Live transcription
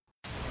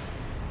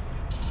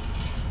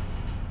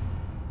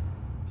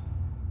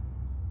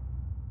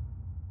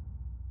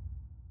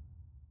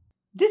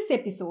This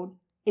episode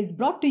is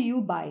brought to you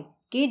by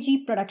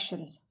KG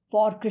Productions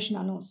for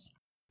Krishna Knows.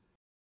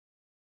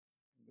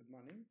 Good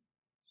morning.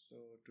 So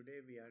today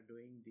we are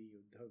doing the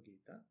Uddhav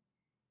Gita.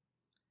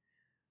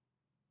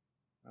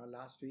 Now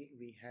last week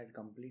we had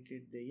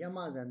completed the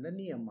yamas and the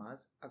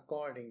niyamas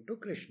according to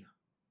Krishna.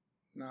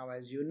 Now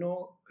as you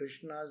know,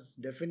 Krishna's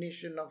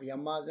definition of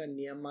yamas and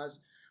niyamas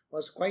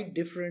was quite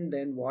different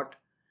than what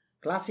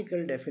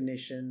classical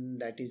definition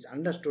that is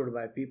understood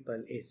by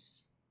people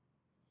is.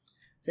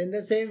 So in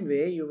the same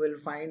way you will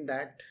find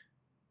that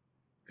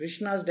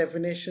Krishna's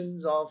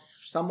definitions of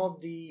some of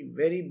the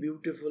very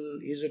beautiful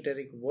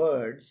esoteric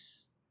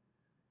words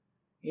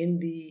in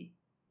the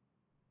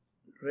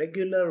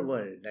regular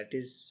world, that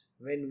is,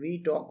 when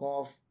we talk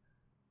of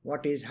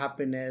what is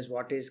happiness,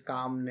 what is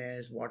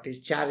calmness, what is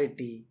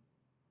charity,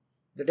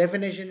 the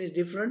definition is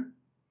different.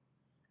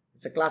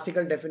 It's a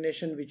classical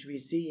definition which we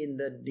see in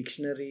the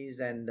dictionaries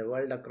and the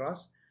world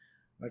across,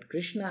 but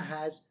Krishna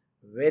has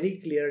very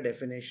clear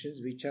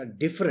definitions which are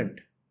different,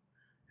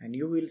 and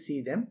you will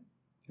see them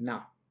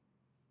now.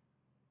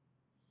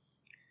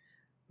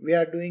 We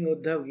are doing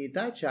Uddhav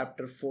Gita,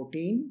 chapter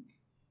 14,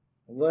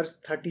 verse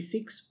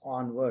 36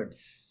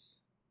 onwards.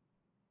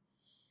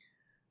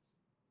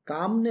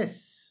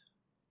 Calmness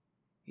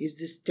is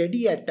the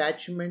steady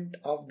attachment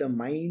of the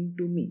mind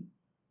to me.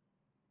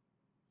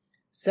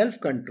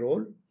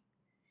 Self-control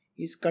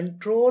is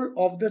control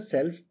of the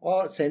self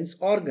or sense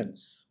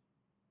organs.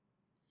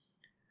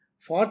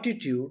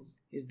 Fortitude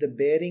is the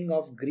bearing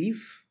of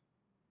grief.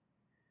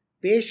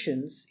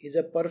 Patience is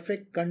a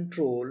perfect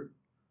control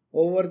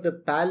over the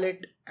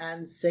palate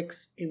and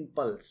sex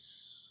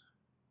impulse.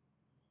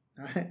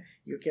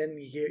 You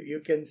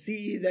can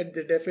see that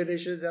the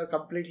definitions are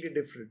completely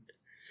different.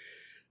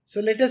 So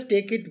let us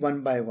take it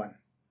one by one.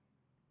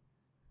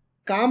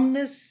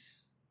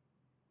 Calmness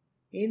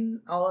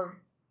in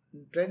our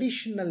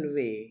traditional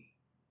way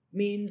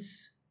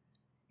means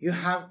you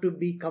have to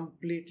be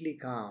completely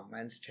calm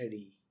and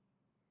steady.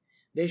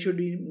 There should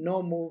be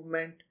no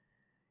movement.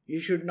 You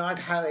should not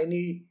have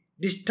any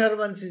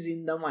disturbances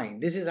in the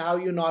mind. This is how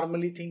you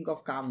normally think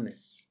of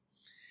calmness.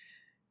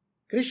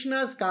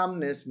 Krishna's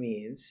calmness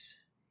means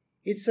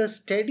it's a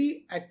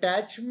steady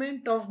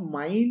attachment of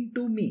mind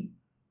to me.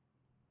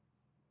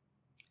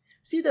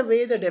 See the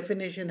way the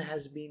definition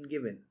has been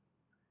given.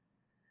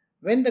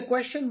 When the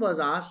question was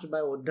asked by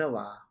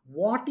Uddhava,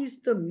 what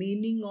is the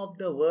meaning of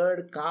the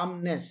word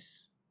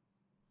calmness?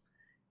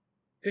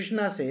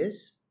 Krishna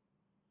says,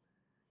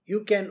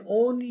 you can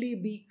only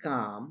be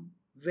calm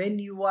when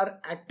you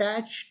are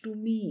attached to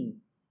me.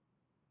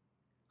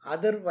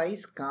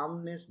 Otherwise,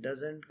 calmness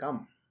doesn't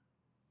come.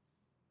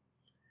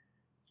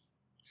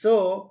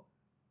 So,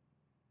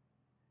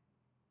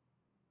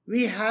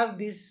 we have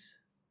this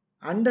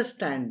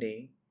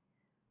understanding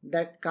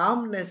that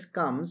calmness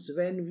comes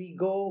when we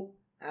go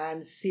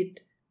and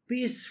sit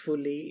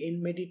peacefully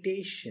in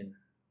meditation.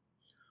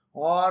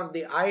 Or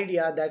the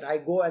idea that I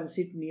go and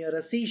sit near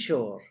a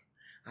seashore.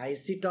 I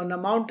sit on a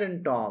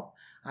mountaintop.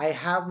 I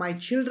have my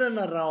children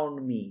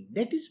around me.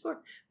 That is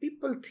what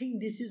people think.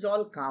 This is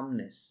all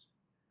calmness.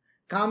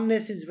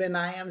 Calmness is when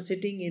I am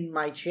sitting in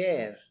my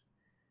chair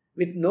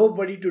with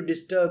nobody to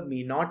disturb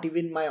me, not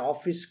even my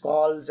office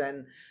calls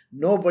and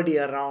nobody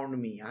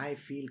around me. I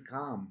feel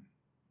calm.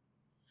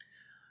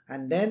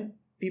 And then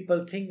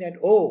people think that,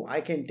 oh, I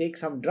can take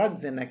some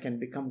drugs and I can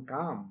become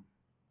calm.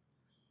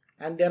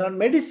 And there are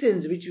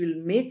medicines which will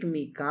make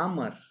me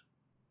calmer.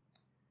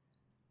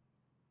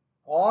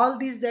 All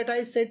this that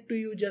I said to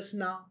you just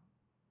now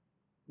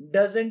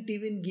doesn't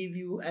even give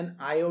you an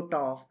iota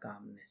of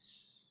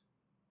calmness.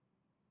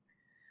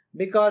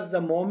 Because the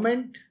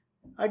moment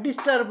a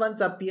disturbance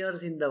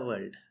appears in the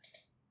world,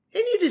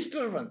 any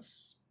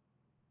disturbance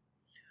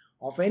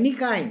of any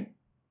kind,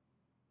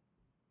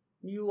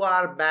 you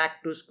are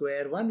back to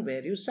square one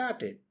where you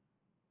started.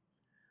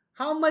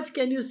 How much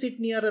can you sit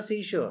near a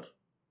seashore?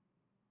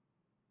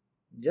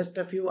 Just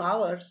a few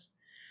hours.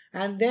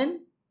 And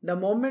then the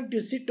moment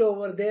you sit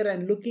over there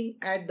and looking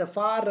at the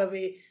far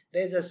away,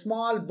 there's a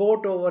small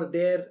boat over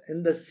there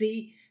in the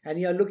sea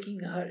and you're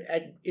looking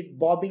at it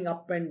bobbing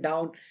up and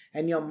down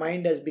and your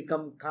mind has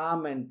become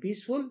calm and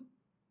peaceful.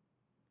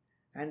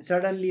 And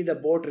suddenly the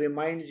boat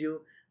reminds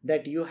you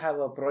that you have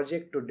a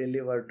project to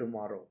deliver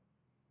tomorrow.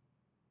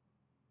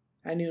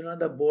 And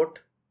the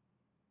boat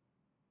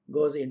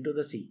goes into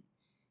the sea.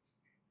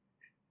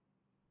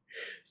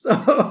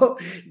 So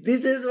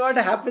this is what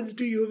happens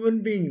to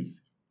human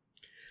beings.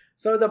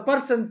 So the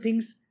person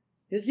thinks,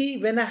 you see,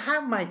 when I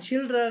have my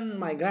children,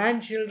 my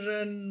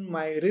grandchildren,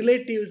 my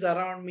relatives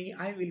around me,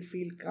 I will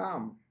feel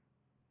calm.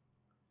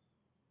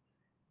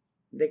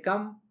 They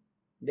come,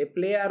 they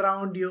play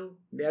around you,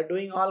 they are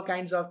doing all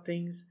kinds of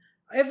things.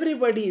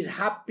 Everybody is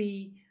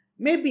happy.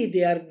 Maybe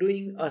they are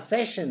doing a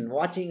session,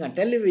 watching a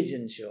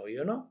television show,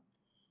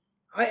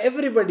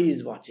 Everybody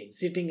is watching,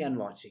 sitting and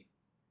watching.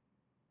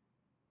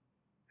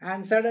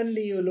 And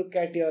suddenly you look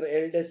at your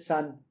eldest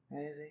son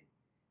and you say,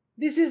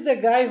 this is the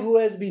guy who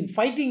has been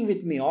fighting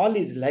with me all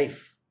his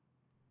life.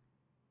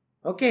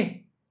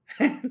 Okay?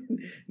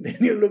 Then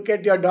you look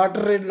at your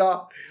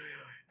daughter-in-law,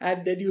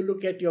 and then you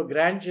look at your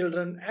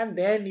grandchildren, and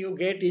then you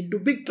get into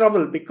big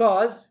trouble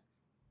because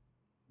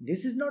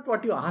this is not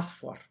what you asked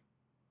for.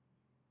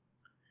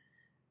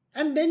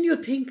 And then you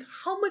think,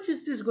 how much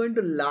is this going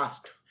to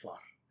last for?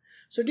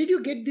 So did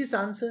you get this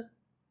answer?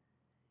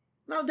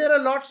 Now there are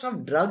lots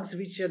of drugs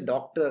which a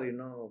doctor,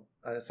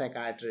 a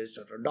psychiatrist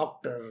or a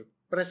doctor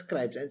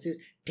prescribes and says,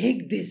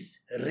 take this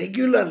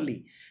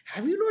regularly.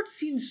 Have you not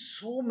seen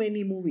so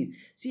many movies?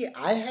 See,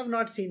 I have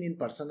not seen in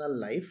personal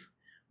life,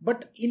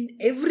 but in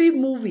every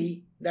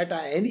movie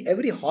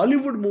every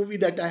Hollywood movie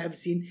that I have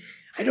seen,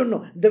 I don't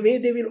know, the way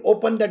they will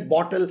open that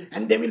bottle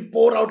and they will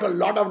pour out a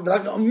lot of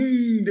drug.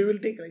 They will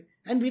take,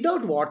 and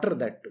without water,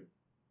 that too.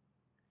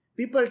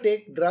 People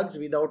take drugs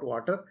without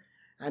water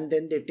and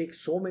then they take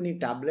so many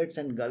tablets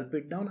and gulp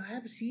it down. I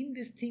have seen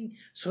this thing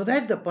so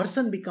that the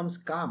person becomes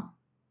calm.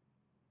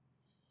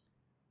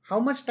 How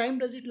much time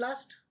does it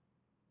last?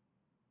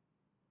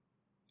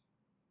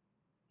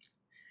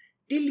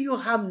 Till you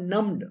have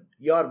numbed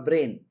your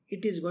brain,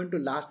 it is going to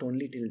last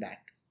only till that.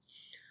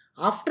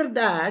 After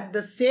that,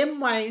 the same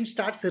mind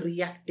starts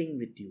reacting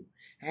with you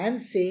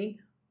and saying,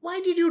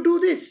 why did you do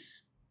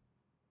this?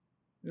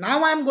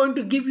 Now I am going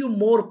to give you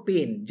more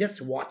pain.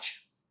 Just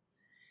watch.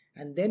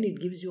 And then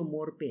it gives you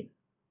more pain.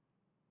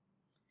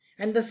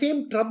 And the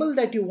same trouble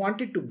that you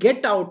wanted to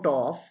get out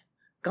of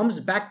comes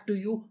back to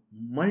you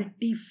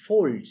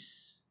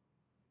multifolds.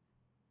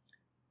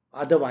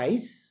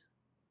 Otherwise,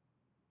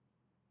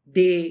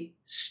 they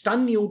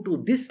stun you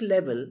to this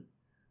level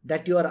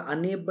that you are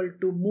unable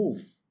to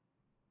move.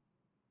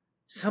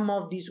 Some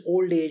of these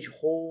old age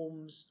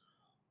homes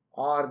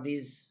or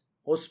these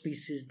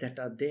hospices that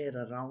are there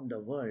around the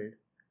world,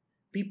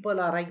 people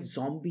are like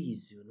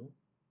zombies,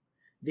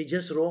 They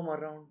just roam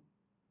around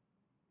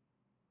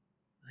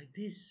like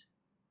this.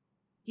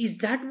 Is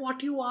that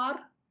what you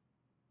are?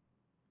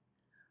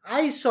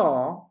 I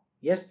saw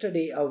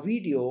yesterday a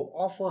video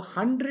of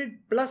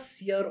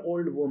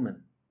 100-plus-year-old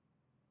woman.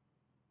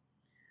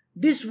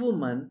 This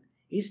woman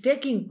is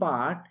taking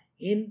part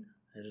in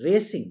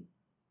racing.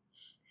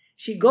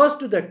 She goes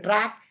to the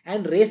track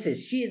and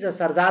races. She is a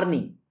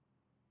Sardarji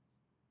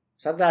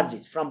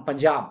from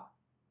Punjab.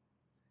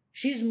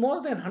 She is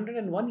more than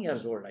 101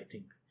 years old, I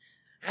think.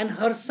 And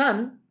her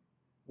son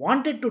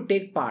wanted to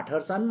take part.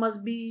 Her son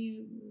must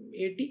be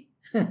 80.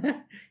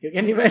 You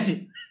can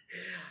imagine.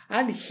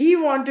 And he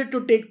wanted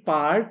to take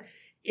part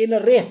in a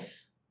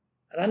race,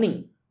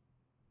 running.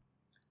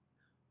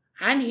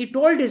 And he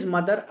told his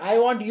mother, I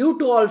want you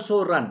to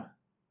also run.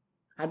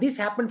 And this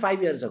happened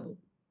 5 years ago.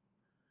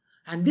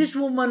 And this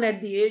woman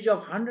at the age of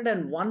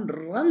 101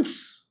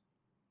 runs.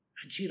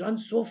 And she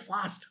runs so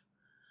fast.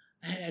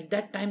 And at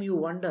that time you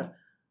wonder,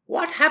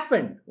 what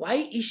happened? Why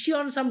is she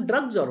on some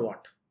drugs or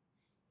what?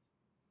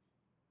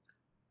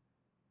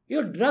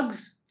 Your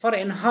drugs for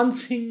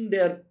enhancing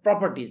their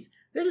properties.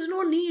 There is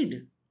no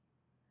need.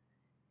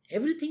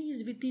 Everything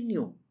is within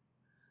you.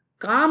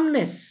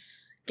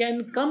 Calmness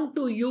can come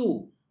to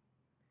you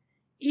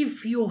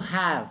if you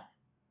have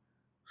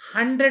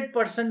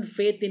 100%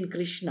 faith in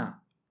Krishna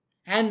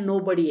and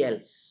nobody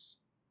else.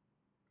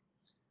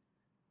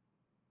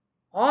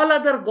 All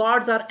other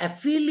gods are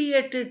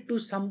affiliated to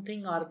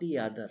something or the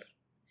other.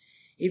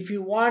 If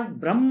you want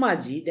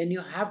Brahmaji, then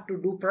you have to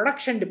do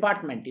production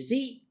department. You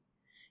see,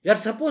 you are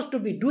supposed to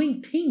be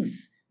doing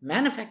things,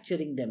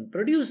 manufacturing them,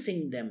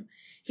 producing them.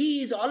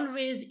 He is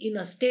always in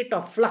a state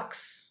of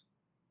flux.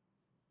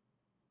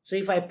 So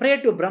if I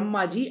pray to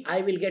Brahmaji,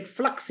 I will get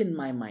flux in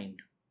my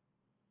mind.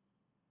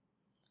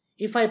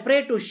 If I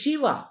pray to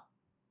Shiva,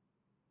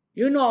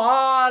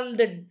 all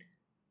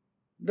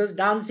those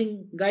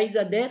dancing guys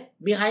are there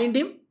behind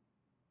him.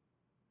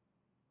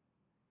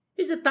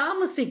 He's a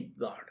tamasic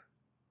god.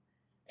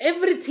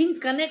 Everything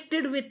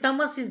connected with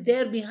tamas is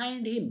there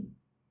behind him.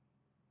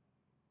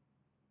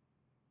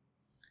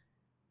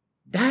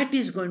 That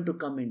is going to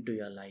come into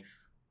your life.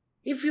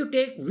 If you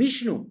take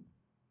Vishnu,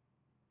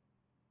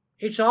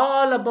 it's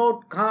all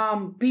about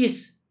calm,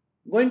 peace,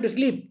 going to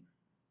sleep.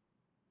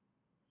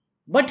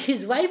 But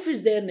his wife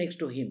is there next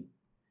to him.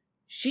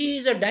 She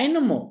is a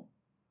dynamo.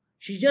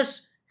 She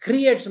just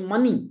creates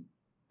money,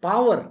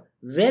 power,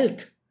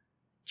 wealth,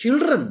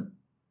 children.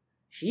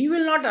 She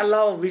will not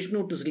allow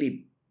Vishnu to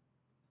sleep.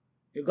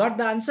 You got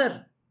the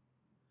answer?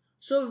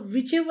 So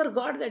whichever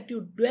god that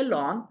you dwell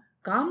on,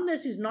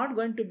 calmness is not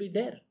going to be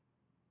there.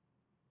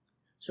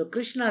 So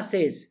Krishna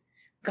says,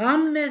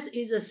 calmness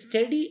is a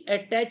steady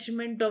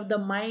attachment of the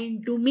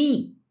mind to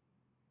me.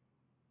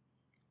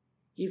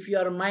 If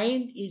your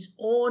mind is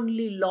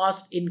only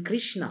lost in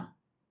Krishna,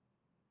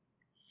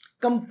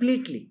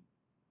 completely,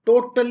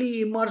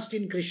 totally immersed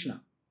in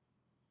Krishna,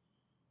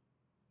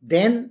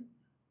 then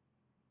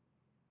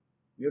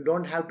you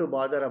don't have to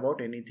bother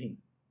about anything.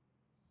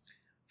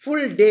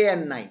 Full day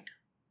and night.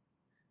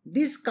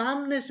 This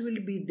calmness will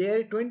be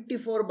there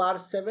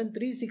 24/7,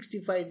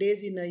 365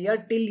 days in a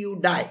year till you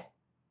die.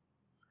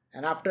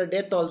 And after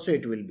death also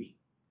it will be.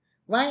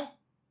 Why?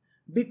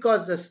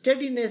 Because the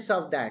steadiness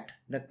of that,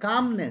 the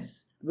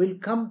calmness will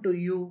come to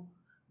you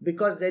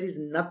because there is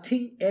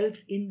nothing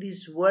else in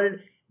this world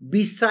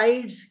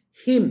besides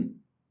Him.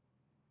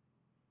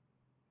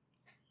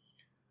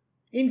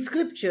 In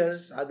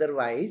scriptures,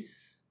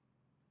 otherwise,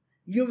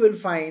 you will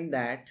find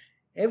that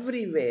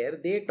everywhere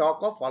they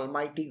talk of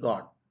Almighty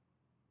God.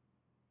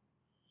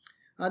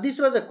 This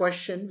was a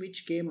question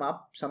which came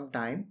up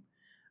sometime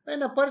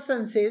when a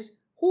person says,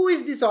 who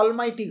is this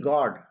Almighty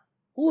God?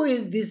 Who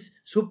is this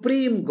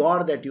Supreme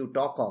God that you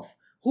talk of?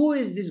 Who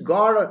is this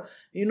God,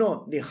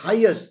 the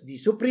highest, the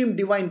Supreme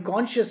Divine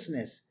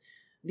Consciousness,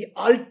 the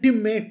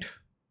ultimate,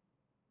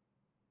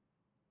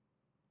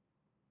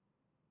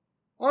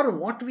 or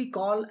what we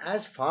call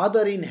as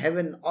Father in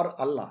heaven or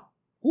Allah?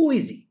 Who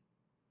is He?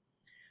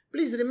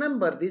 Please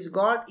remember, this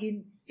God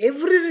in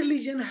every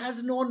religion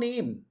has no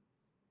name.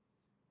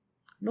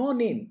 No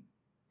name.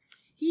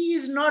 He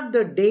is not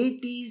the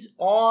deities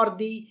or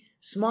the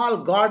small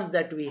gods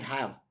that we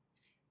have.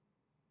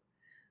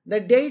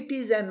 The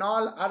deities and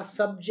all are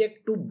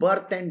subject to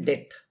birth and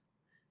death.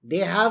 They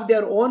have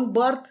their own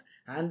birth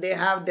and they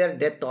have their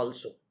death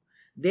also.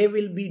 They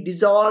will be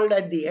dissolved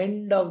at the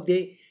end of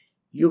the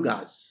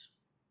yugas.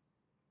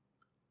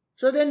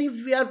 So then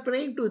if we are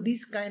praying to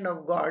these kind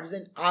of gods,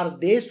 then are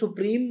they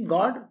Supreme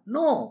God?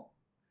 No.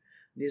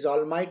 This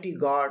Almighty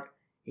God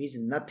is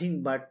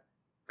nothing but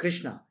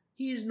Krishna.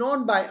 He is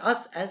known by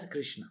us as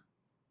Krishna.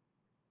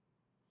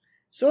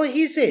 So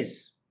he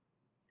says,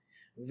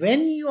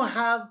 when you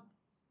have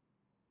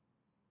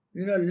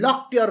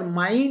locked your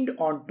mind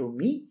onto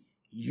me,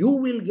 you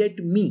will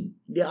get me,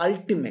 the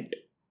ultimate.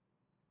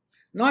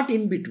 Not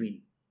in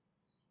between.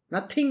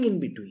 Nothing in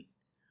between.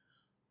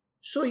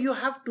 So you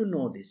have to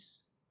know this.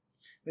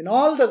 When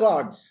all the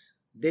gods,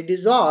 they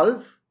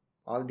dissolve,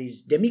 all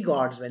these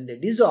demigods, when they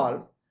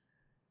dissolve,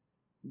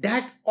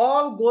 that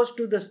all goes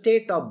to the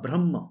state of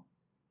Brahma,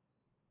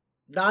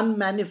 the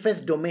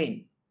unmanifest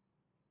domain.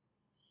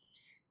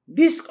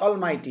 This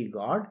Almighty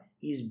God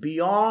is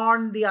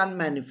beyond the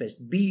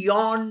unmanifest,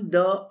 beyond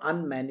the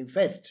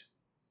unmanifest.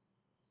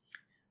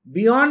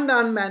 Beyond the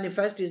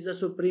unmanifest is the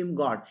Supreme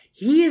God.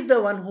 He is the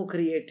one who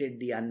created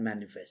the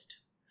unmanifest.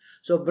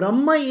 So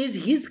Brahma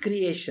is His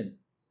creation.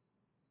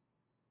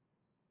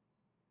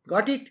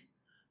 Got it?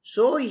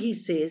 So he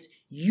says,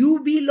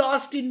 you be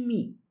lost in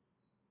me.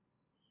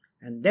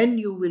 And then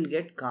you will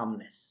get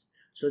calmness.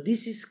 So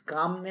this is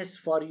calmness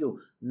for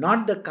you,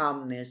 not the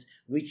calmness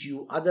which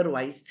you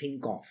otherwise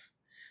think of.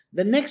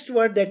 The next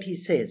word that he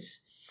says,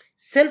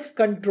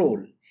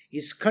 self-control,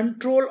 is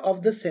control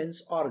of the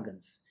sense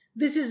organs.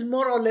 This is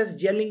more or less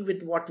gelling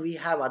with what we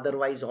have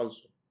otherwise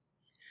also.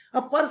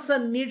 A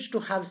person needs to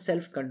have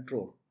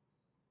self-control.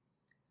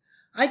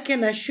 I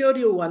can assure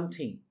you one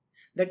thing,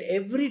 that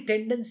every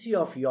tendency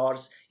of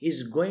yours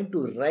is going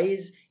to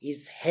raise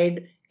its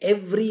head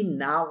every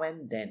now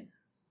and then.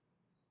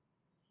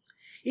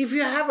 If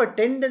you have a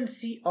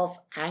tendency of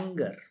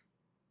anger,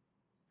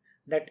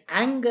 that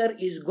anger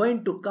is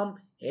going to come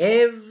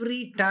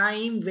every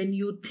time when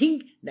you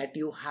think that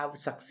you have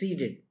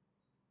succeeded.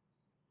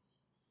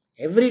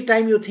 Every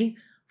time you think,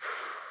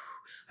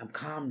 I'm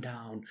calm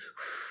down,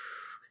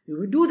 you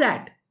will do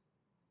that.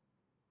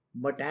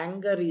 But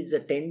anger is a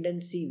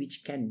tendency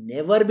which can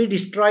never be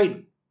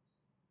destroyed.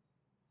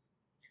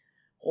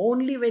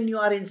 Only when you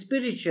are in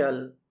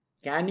spiritual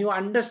can you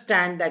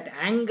understand that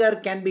anger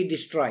can be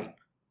destroyed.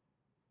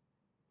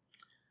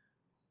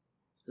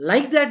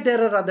 Like that,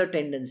 there are other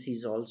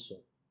tendencies also.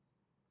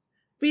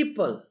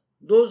 People,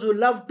 those who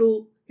love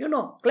to,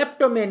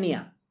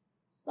 kleptomania,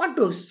 want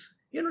to,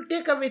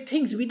 take away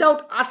things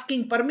without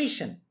asking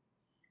permission.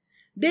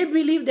 They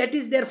believe that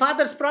is their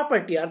father's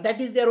property or that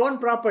is their own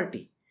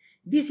property.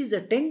 This is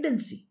a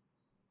tendency.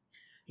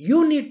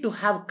 You need to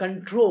have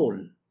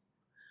control.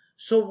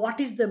 So what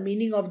is the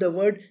meaning of the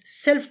word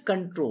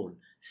self-control?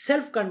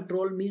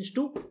 Self-control means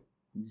to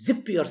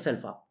zip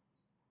yourself up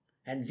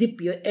and zip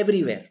you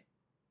everywhere.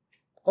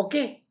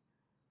 Okay?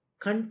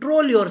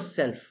 Control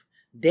yourself.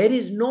 There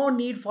is no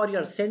need for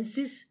your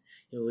senses.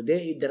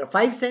 There are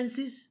 5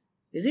 senses,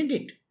 isn't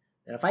it?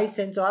 There are 5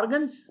 sense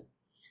organs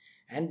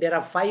and there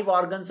are 5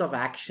 organs of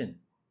action.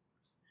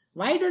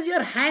 Why does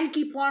your hand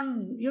keep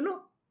on,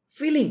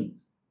 feeling?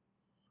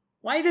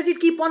 Why does it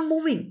keep on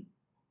moving?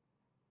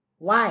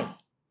 Why?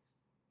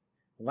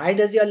 Why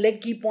does your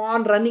leg keep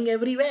on running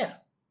everywhere?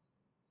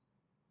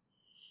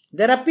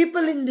 There are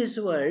people in this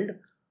world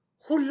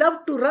who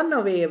love to run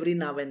away every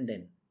now and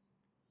then.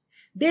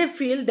 They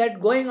feel that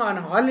going on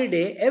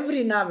holiday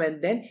every now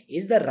and then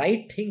is the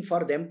right thing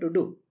for them to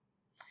do.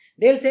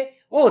 They'll say,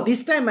 oh,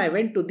 this time I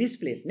went to this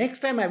place. Next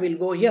time I will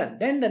go here.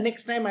 Then the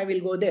next time I will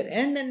go there.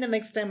 And then the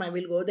next time I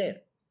will go there.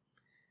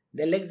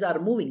 Their legs are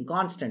moving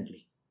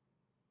constantly.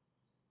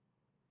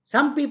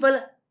 Some people,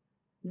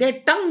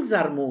 their tongues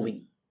are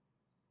moving.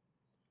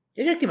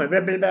 They just keep blah,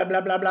 blah, blah,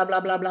 blah, blah, blah,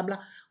 blah, blah, blah.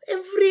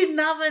 Every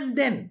now and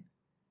then.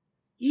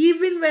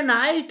 Even when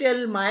I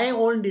tell my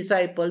own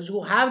disciples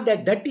who have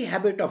that dirty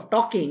habit of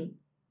talking,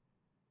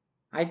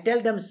 I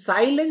tell them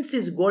silence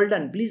is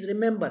golden. Please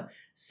remember,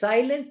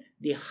 silence,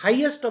 the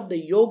highest of the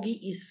yogi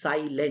is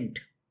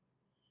silent.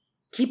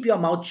 Keep your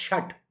mouth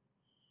shut.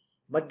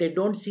 but they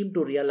don't seem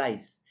to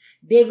realize.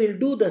 They will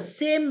do the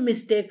same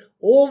mistake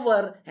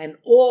over and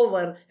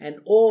over and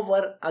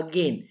over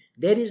again.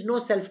 There is no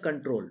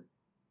self-control.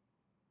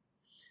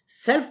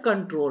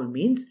 Self-control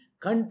means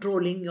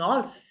controlling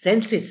your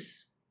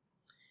senses,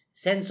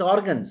 sense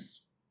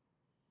organs.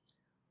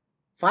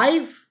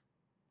 5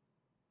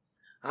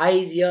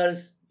 eyes,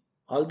 ears,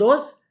 all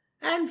those,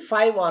 and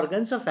 5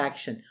 organs of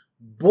action.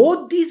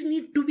 Both these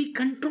need to be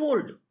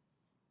controlled.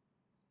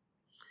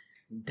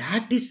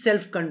 That is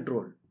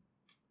self-control.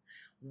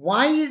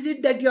 Why is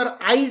it that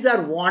your eyes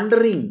are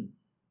wandering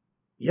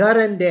here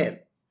and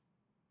there?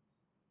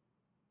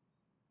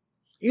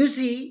 You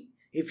see,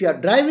 if you are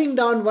driving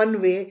down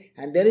one way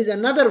and there is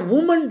another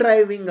woman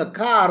driving a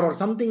car or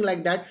something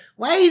like that,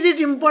 why is it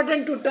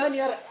important to turn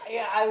your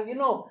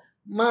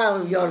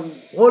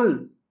whole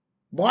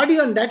body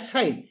on that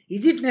side?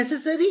 Is it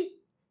necessary?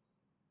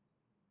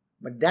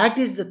 But that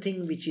is the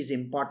thing which is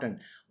important.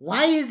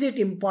 Why is it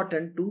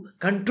important to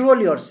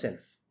control yourself?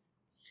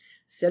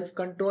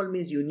 Self-control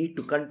means you need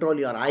to control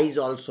your eyes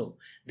also.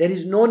 There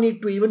is no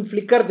need to even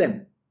flicker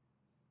them.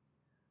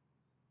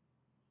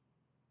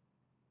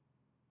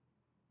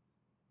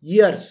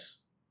 Ears.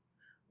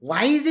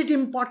 Why is it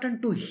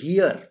important to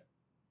hear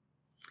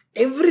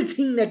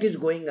everything that is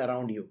going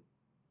around you?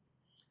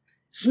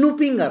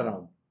 Snooping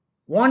around,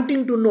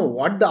 wanting to know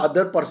what the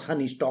other person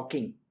is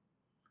talking.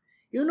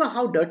 You know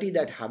how dirty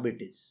that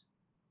habit is.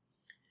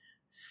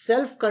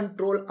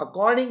 Self-control,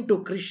 according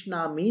to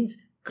Krishna, means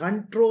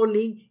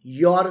controlling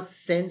your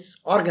sense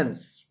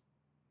organs.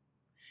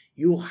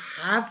 You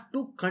have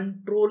to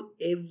control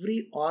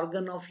every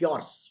organ of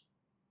yours.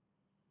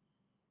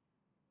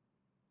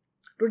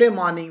 Today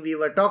morning we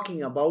were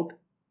talking about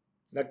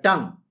the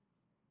tongue.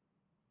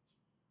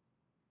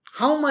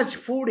 How much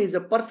food is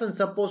a person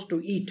supposed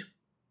to eat?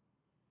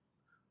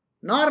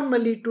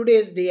 Normally,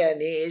 today's day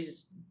and age,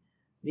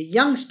 the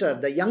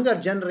younger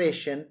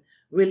generation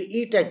will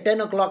eat at 10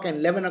 o'clock and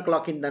 11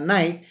 o'clock in the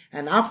night,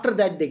 and after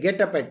that they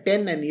get up at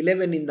 10 and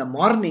 11 in the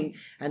morning,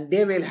 and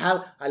they will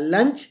have a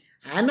lunch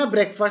and a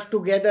breakfast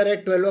together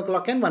at 12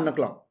 o'clock and 1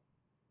 o'clock.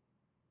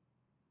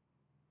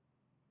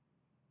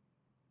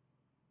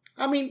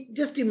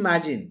 Just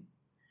imagine,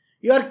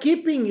 you are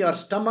keeping your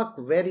stomach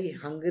very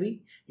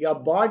hungry, your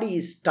body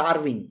is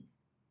starving.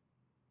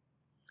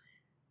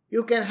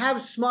 You can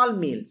have small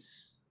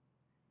meals.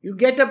 You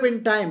get up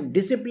in time,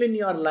 discipline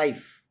your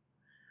life,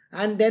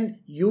 and then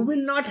you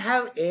will not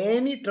have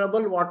any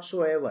trouble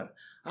whatsoever.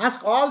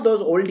 Ask all those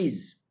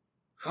oldies,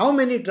 how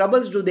many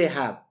troubles do they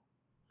have?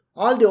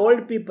 All the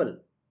old people.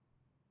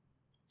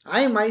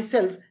 I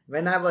myself,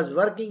 when I was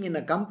working in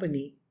a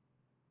company,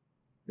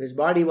 this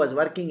body was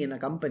working in a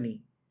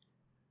company,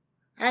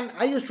 and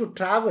I used to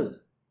travel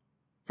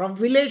from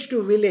village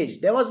to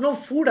village. There was no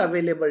food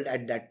available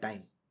at that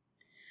time.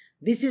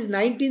 This is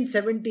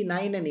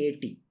 1979 and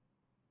 80.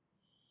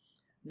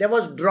 There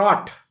was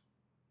drought,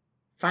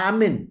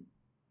 famine.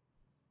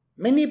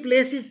 Many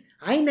places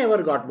I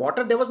never got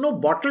water. There was no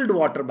bottled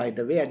water, by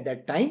the way, at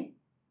that time.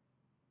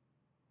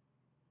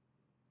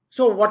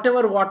 So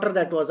whatever water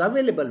that was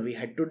available, we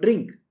had to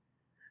drink.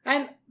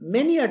 And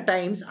many a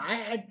times I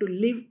had to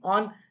live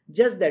on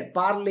just that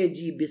Parle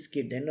G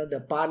biscuit,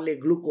 the Parle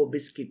Gluco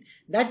biscuit.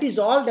 That is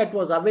all that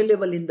was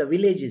available in the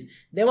villages.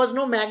 There was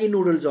no Maggi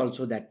noodles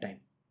also that time.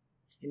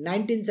 In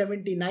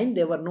 1979,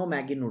 there were no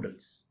Maggi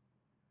noodles.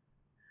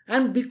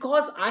 And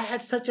because I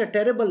had such a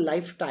terrible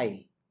lifestyle,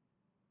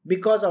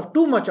 because of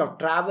too much of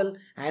travel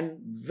and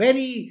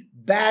very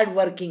bad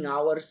working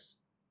hours,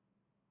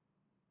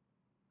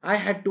 I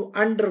had to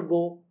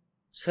undergo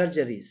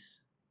surgeries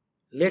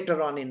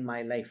later on in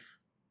my life.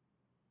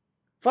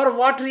 For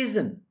what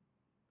reason?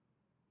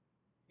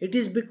 It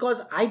is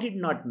because I did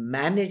not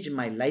manage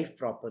my life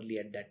properly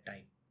at that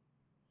time.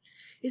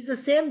 It's the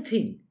same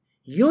thing.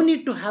 You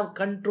need to have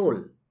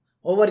control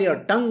over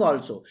your tongue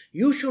also.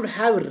 You should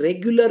have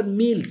regular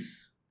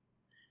meals.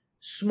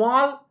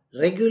 Small,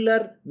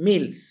 regular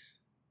meals.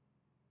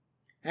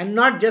 And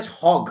not just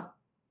hog.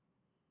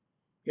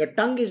 Your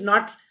tongue is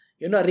not,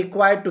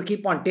 required to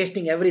keep on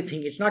tasting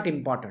everything. It's not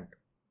important.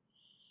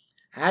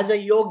 As a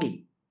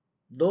yogi,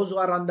 those who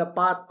are on the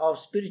path of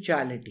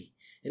spirituality,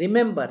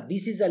 remember,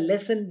 this is a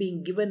lesson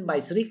being given by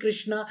Sri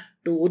Krishna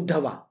to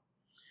Uddhava.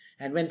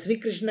 And when Sri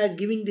Krishna is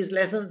giving this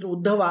lesson to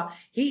Uddhava,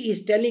 he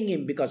is telling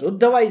him, because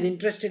Uddhava is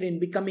interested in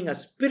becoming a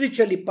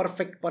spiritually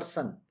perfect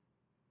person.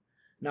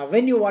 Now,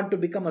 when you want to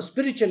become a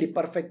spiritually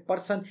perfect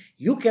person,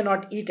 you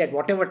cannot eat at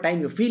whatever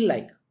time you feel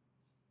like.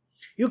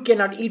 You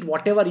cannot eat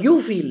whatever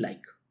you feel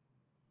like.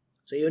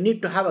 So you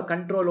need to have a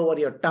control over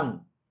your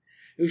tongue.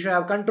 You should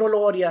have control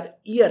over your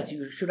ears.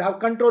 You should have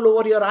control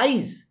over your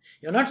eyes.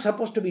 You're not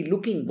supposed to be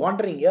looking,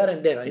 wandering here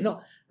and there.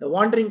 The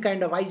wandering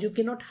kind of eyes you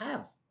cannot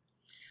have.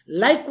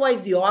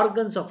 Likewise, the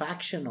organs of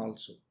action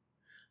also.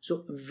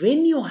 So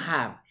when you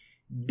have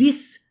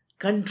this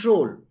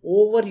control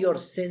over your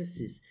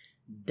senses,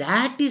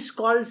 that is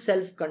called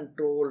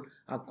self-control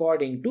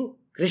according to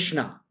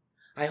Krishna.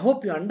 I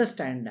hope you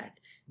understand that.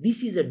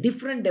 This is a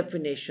different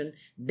definition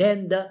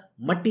than the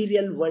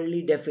material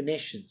worldly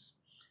definitions.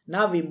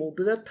 Now we move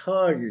to the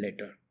third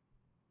letter.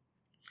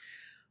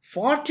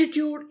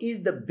 Fortitude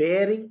is the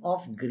bearing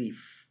of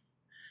grief.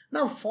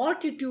 Now,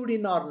 fortitude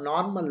in our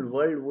normal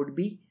world would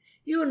be,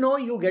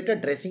 you get a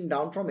dressing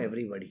down from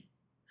everybody.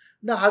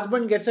 The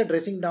husband gets a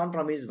dressing down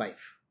from his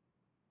wife.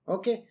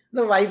 Okay?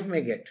 The wife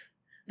may get.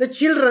 The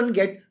children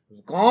get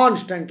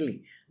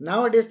constantly.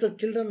 Nowadays, the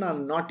children are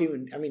not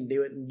even, they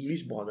were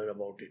least bothered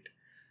about it.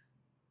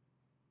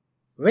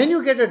 When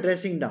you get a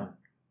dressing down,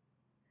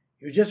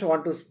 you just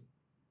want to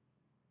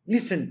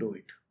listen to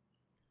it.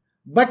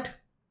 But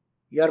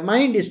your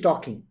mind is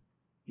talking.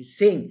 It's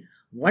saying,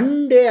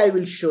 one day I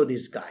will show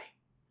this guy.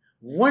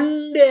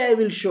 One day I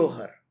will show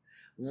her.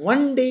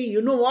 One day,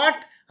 you know what?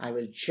 I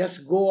will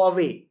just go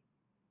away.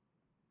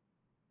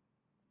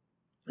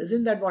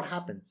 Isn't that what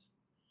happens?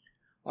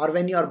 Or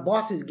when your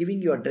boss is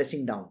giving you a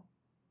dressing down.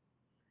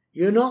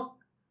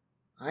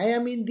 I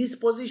am in this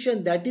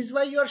position. That is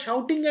why you are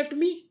shouting at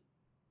me.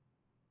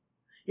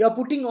 You are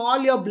putting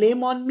all your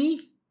blame on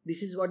me.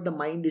 This is what the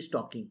mind is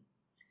talking.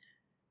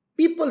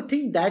 People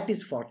think that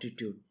is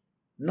fortitude.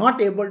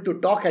 Not able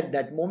to talk at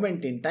that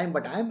moment in time,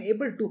 but I am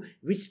able to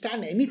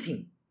withstand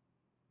anything.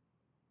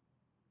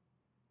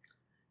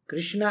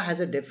 Krishna has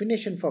a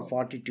definition for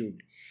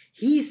fortitude.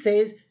 He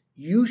says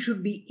you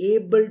should be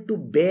able to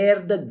bear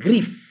the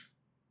grief.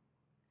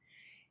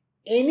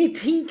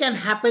 Anything can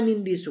happen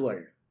in this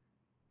world.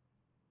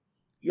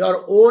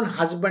 Your own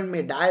husband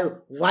may die,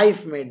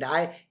 wife may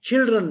die,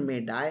 children may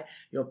die,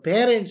 your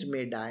parents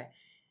may die.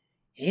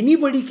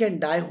 Anybody can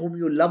die whom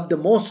you love the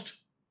most.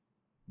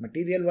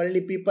 Material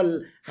worldly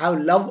people have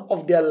love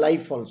of their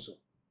life also.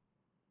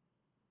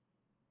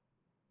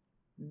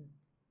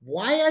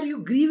 Why are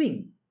you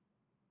grieving?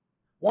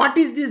 What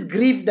is this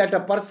grief that a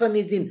person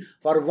is in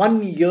for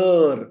 1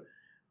 year?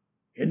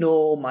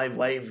 My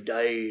wife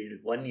died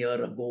 1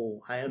 year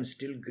ago. I am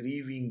still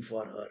grieving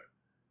for her.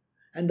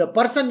 And the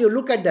person, you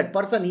look at that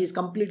person, he is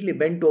completely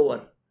bent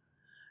over.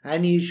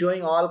 And he is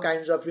showing all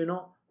kinds of,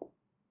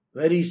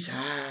 very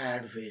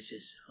sad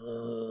faces.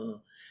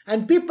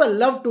 And people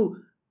love to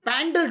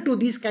pander to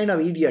these kind of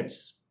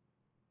idiots.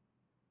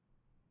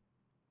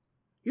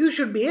 You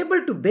should be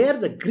able to bear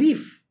the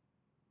grief.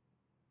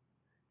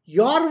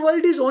 Your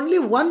world is only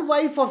one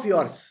wife of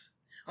yours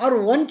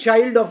or one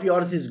child of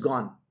yours is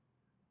gone.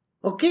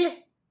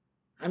 Okay?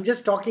 I'm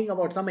just talking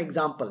about some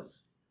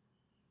examples.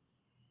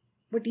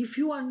 But if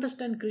you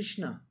understand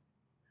Krishna,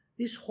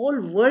 this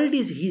whole world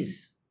is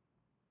his.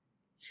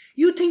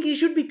 You think he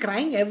should be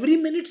crying every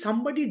minute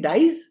somebody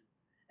dies?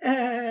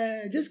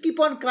 Just keep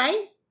on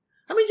crying?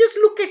 Just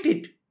look at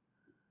it.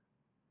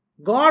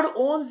 God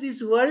owns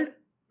this world,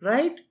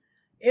 right?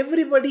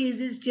 Everybody is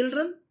his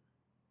children.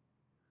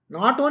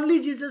 Not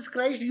only Jesus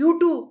Christ, you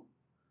too.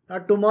 Now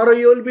tomorrow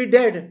you will be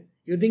dead.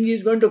 You think he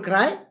is going to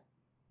cry?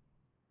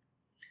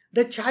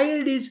 The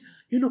child is,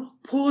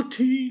 poor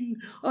thing.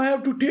 I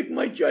have to take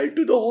my child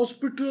to the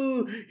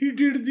hospital. He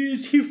did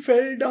this. He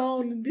fell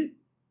down.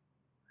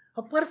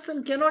 A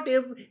person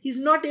is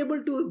not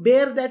able to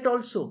bear that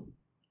also.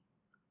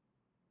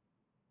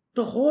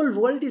 The whole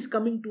world is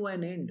coming to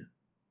an end.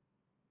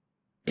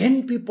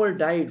 10 people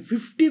died,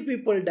 50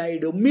 people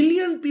died, 1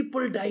 million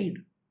people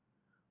died.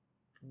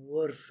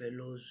 Poor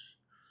fellows,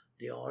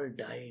 they all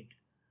died.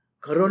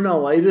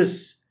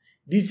 Coronavirus,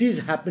 this is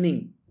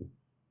happening.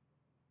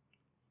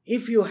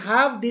 If you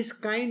have this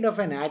kind of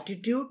an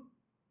attitude,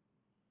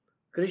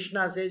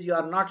 Krishna says you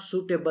are not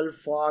suitable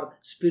for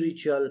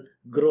spiritual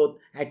growth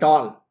at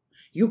all.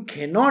 You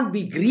cannot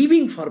be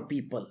grieving for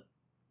people.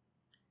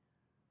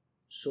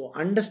 So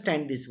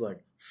understand this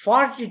word.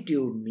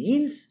 Fortitude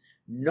means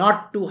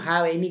not to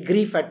have any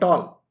grief at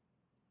all.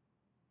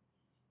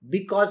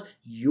 Because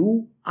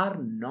you are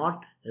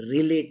not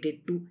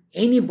related to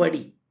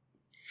anybody,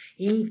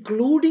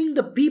 including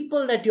the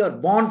people that you are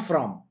born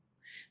from.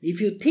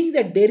 If you think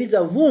that there is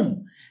a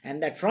womb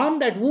and that from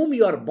that womb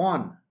you are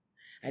born,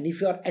 and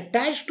if you are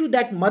attached to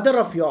that mother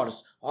of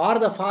yours or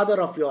the father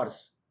of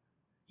yours,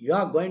 you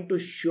are going to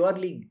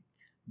surely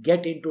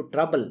get into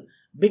trouble.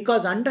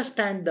 Because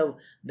understand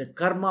the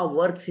karma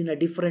works in a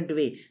different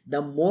way.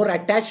 The more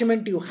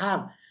attachment you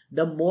have,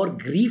 the more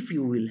grief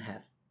you will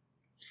have.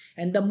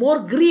 And the more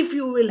grief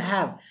you will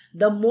have,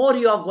 the more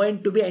you are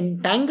going to be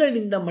entangled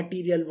in the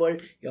material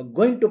world. You are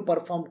going to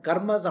perform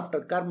karmas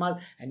after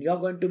karmas and you are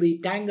going to be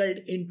tangled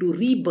into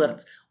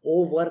rebirths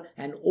over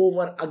and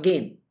over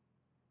again.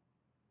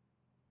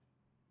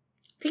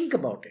 Think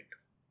about it.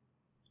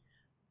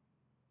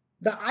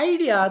 The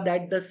idea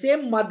that the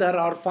same mother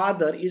or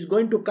father is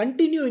going to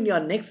continue in your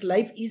next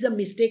life is a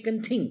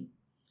mistaken thing.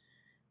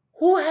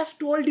 Who has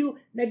told you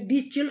that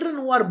these children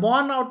who are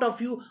born out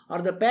of you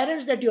or the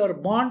parents that you are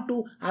born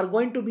to are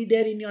going to be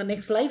there in your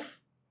next life?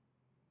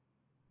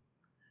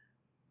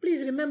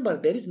 Please remember,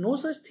 there is no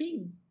such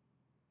thing.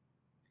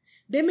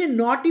 They may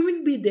not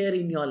even be there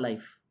in your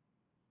life.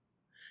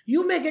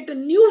 You may get a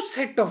new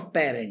set of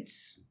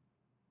parents.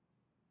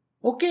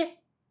 Okay?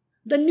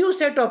 The new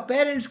set of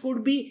parents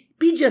could be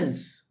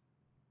pigeons.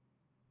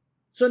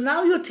 So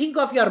now you think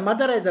of your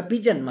mother as a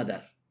pigeon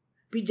mother.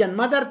 Pigeon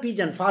mother,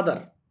 pigeon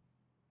father.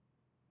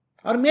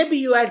 Or maybe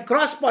you had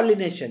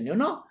cross-pollination,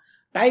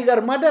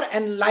 tiger mother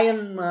and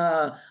lion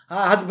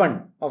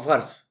husband of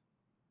hers.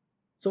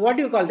 So what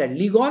do you call that?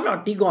 Ligon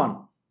or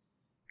Tigon?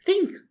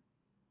 Think.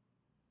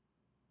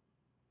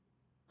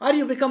 Or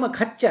you become a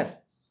khachar,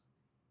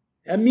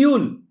 a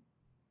mule.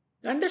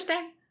 You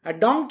understand? A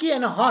donkey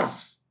and a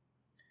horse.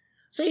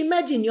 So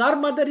imagine your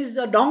mother is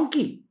a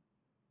donkey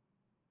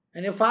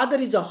and your father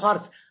is a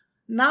horse.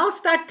 Now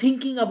start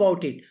thinking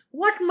about it.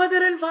 What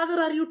mother and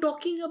father are you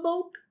talking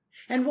about?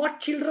 And what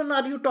children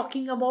are you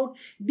talking about?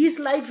 This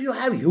life you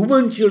have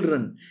human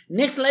children.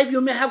 Next life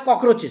you may have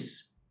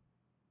cockroaches.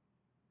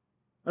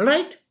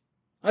 Alright?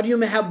 Or you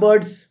may have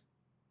birds.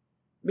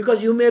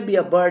 Because you may be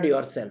a bird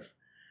yourself.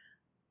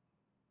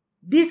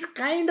 This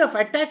kind of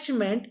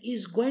attachment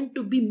is going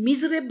to be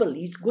miserable.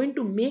 It's going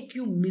to make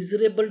you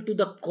miserable to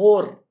the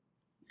core.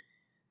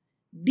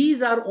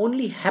 These are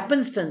only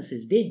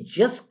happenstances. They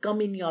just come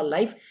in your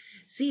life.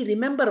 See,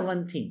 remember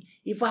one thing.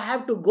 If I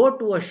have to go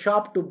to a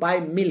shop to buy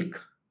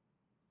milk,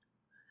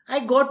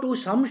 I go to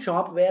some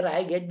shop where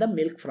I get the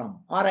milk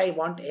from, or I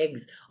want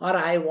eggs, or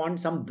I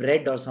want some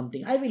bread or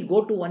something. I will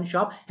go to one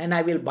shop and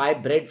I will buy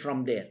bread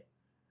from there.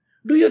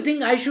 Do you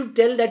think I should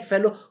tell that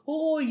fellow,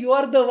 oh, you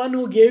are the one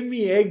who gave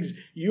me eggs.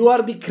 You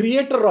are the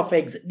creator of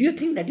eggs. Do you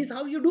think that is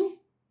how you do?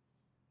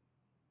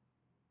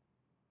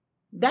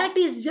 That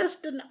is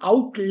just an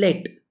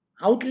outlet.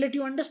 Outlet,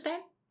 you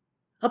understand?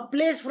 A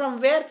place from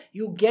where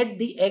you get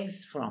the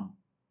eggs from.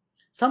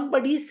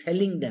 Somebody is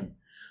selling them.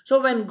 So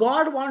when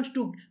God wants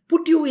to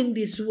put you in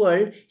this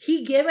world,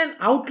 He gave an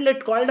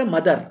outlet called a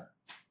mother.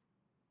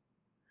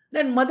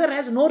 That mother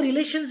has no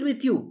relations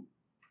with you.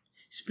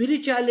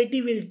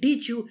 Spirituality will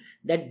teach you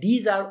that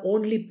these are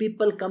only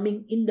people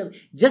coming in the...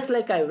 Just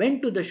like I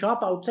went to the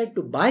shop outside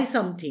to buy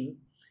something,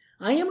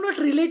 I am not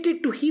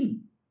related to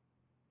him.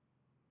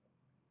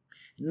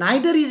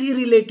 Neither is he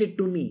related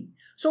to me.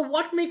 So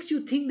what makes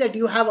you think that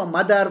you have a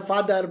mother,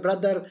 father,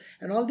 brother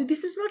and all this?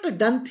 This is not a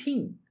done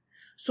thing.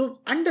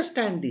 So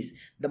understand this.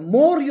 The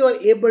more you are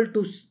able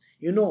to,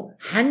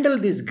 handle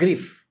this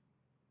grief,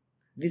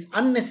 this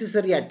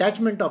unnecessary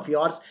attachment of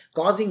yours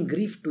causing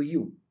grief to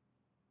you,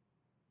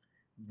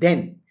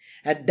 then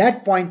at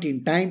that point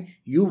in time,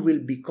 you will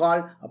be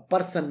called a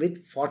person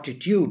with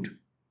fortitude.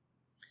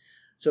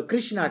 So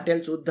Krishna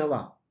tells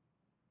Uddhava,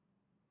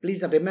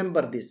 please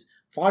remember this.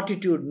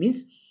 Fortitude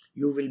means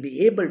you will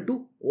be able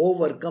to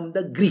overcome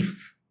the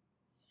grief.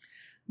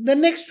 The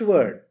next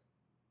word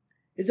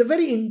is a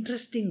very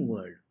interesting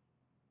word.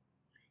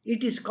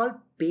 It is called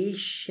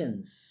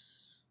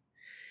patience.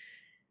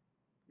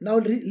 Now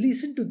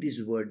listen to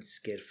these words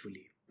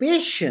carefully.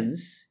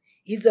 Patience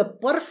is a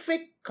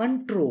perfect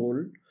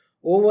control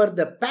over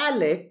the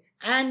palate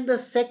and the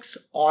sex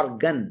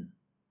organ.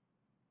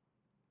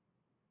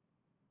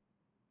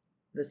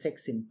 The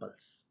sex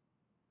impulse.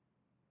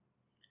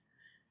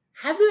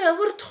 Have you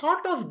ever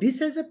thought of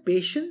this as a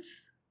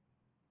patience?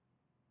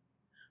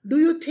 Do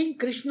you think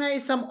Krishna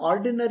is some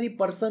ordinary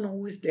person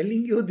who is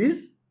telling you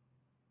this?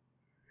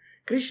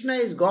 Krishna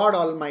is God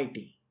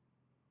Almighty.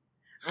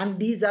 And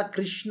these are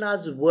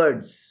Krishna's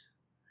words.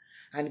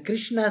 And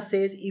Krishna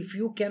says, if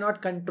you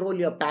cannot control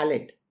your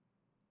palate,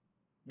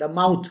 the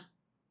mouth,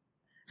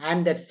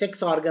 and that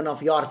sex organ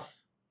of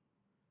yours,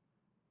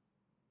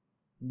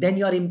 then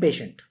you are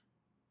impatient.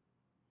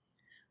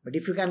 But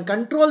if you can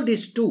control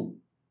these two,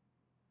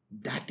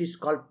 that is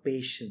called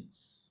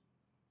patience.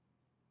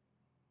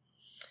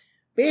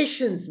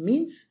 Patience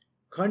means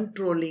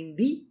controlling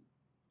the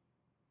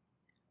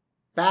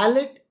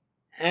palate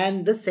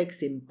and the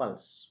sex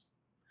impulse.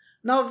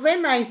 Now,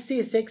 when I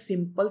say sex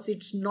impulse,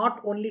 it's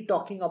not only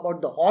talking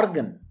about the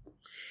organ.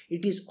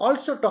 It is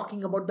also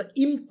talking about the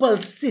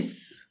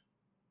impulses.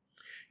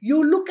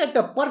 You look at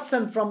a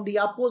person from the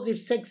opposite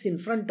sex in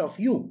front of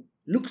you,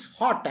 looks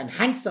hot and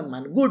handsome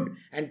and good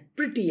and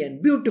pretty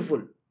and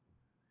beautiful.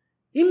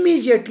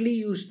 Immediately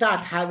you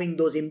start having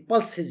those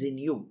impulses in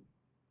you.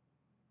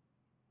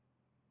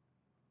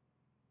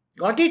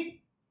 Got it?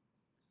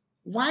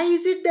 Why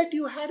is it that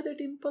you had that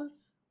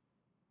impulse?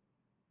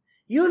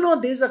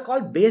 These are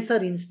called baser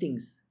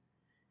instincts.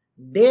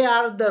 They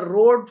are the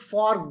road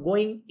for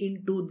going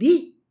into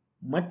the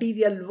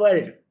material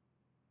world.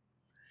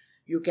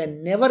 You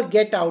can never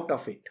get out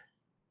of it.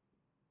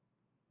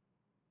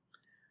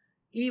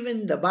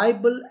 Even the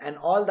Bible and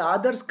all the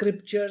other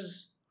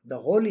scriptures, the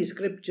holy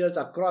scriptures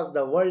across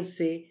the world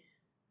say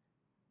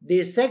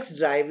the sex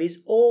drive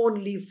is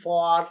only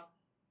for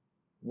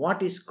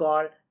what is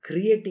called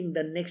creating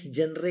the next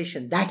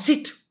generation. That's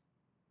it.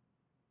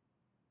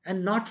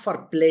 And not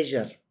for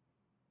pleasure.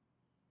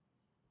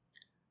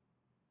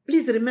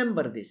 Please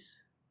remember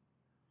this.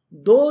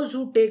 Those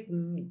who take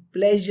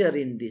pleasure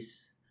in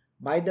this,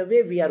 by the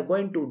way, we are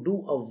going to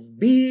do a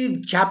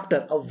big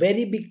chapter, a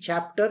very big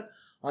chapter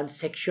on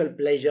sexual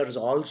pleasures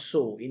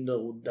also in the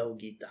Uddhav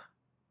Gita.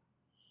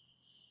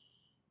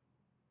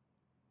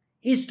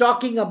 He's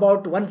talking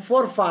about one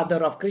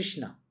forefather of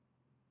Krishna.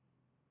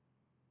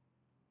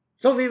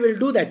 So we will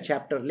do that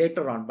chapter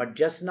later on, but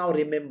just now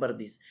remember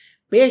this.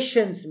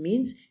 Patience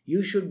means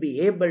you should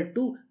be able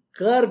to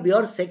curb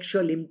your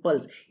sexual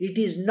impulse. It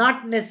is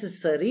not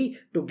necessary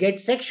to get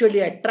sexually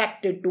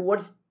attracted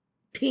towards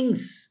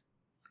things,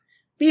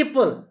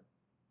 people.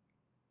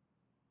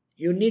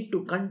 You need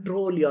to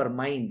control your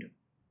mind.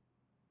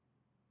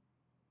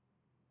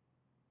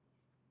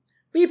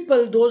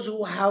 People, those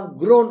who have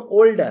grown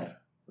older,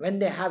 when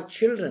they have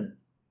children,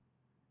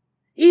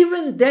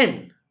 even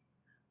then,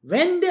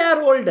 when they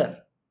are older,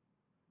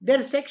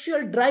 their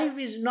sexual drive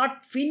is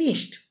not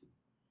finished.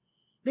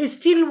 They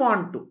still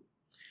want to.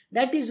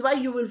 That is why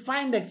you will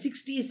find that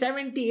 60,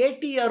 70,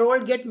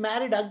 80-year-old get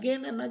married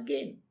again and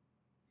again.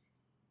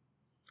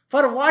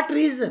 For what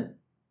reason?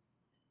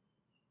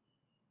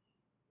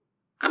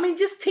 I mean,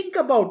 just think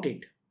about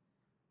it.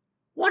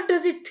 What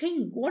does it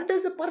think? What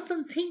does a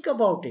person think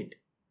about it?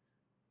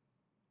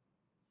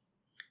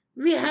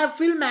 We have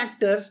film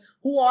actors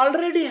who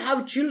already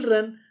have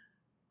children,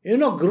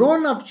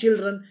 grown-up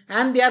children,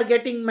 and they are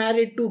getting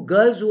married to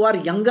girls who are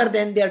younger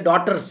than their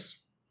daughters.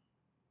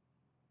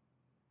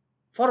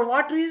 For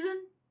what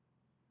reason?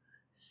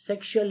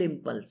 Sexual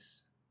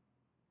impulse.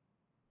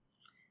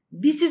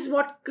 This is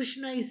what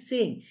Krishna is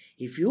saying.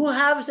 If you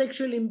have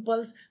sexual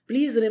impulse,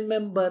 please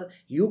remember,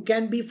 you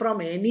can be from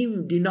any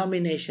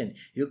denomination.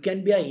 You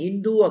can be a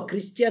Hindu, a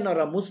Christian, or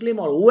a Muslim,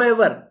 or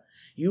whoever.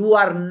 You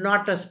are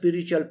not a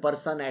spiritual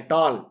person at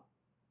all.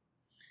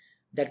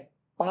 That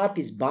path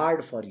is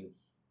barred for you.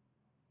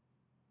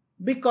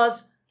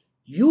 Because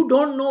you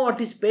don't know what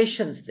is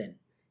patience then.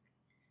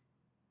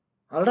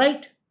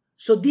 Alright?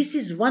 So this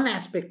is one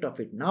aspect of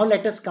it. Now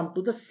let us come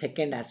to the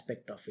second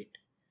aspect of it.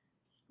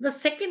 The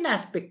second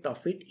aspect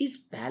of it is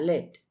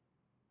palate.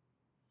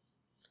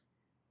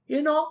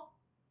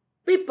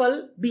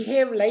 People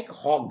behave like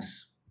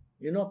hogs,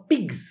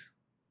 pigs.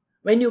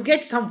 When you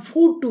get some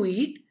food to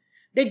eat,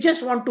 they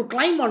just want to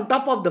climb on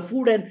top of the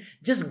food and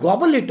just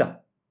gobble it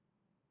up.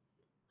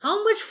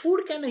 How much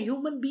food can a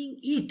human being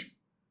eat?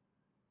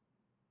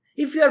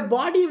 If your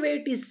body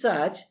weight is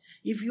such,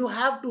 if you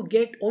have to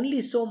get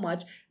only so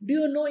much, do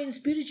you know in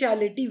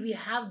spirituality we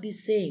have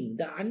this saying,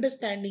 the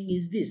understanding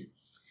is this.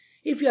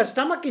 If your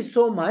stomach is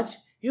so much,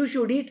 you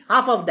should eat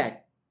half of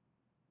that.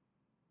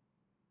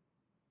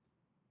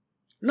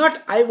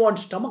 Not, I want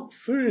stomach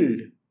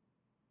filled.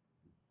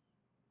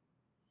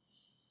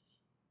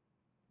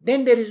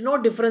 Then there is no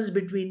difference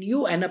between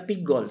you and a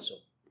pig also.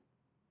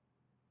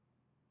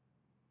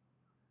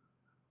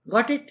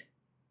 Got it?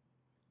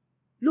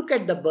 Look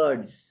at the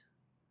birds.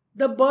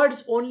 The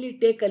birds only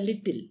take a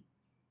little.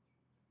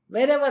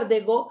 Wherever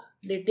they go,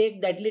 they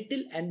take that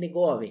little and they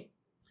go away.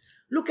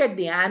 Look at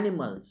the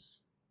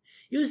animals.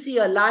 You see,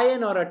 a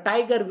lion or a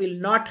tiger will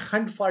not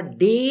hunt for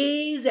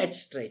days at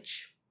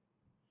stretch.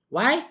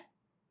 Why?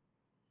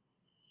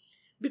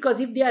 Because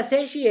if they are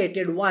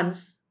satiated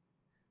once,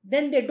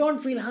 then they don't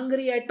feel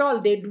hungry at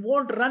all. They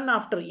won't run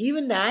after.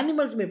 Even the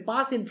animals may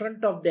pass in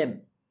front of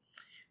them.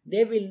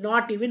 They will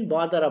not even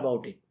bother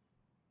about it.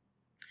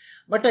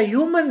 But a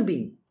human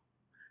being,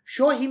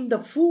 show him the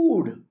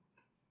food.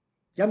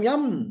 Yum,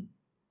 yum.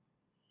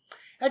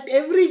 At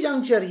every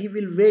juncture, he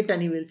will wait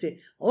and he will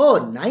say,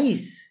 oh,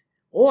 nice.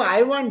 Oh,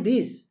 I want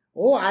this.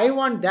 Oh, I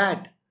want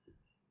that.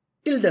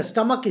 Till the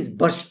stomach is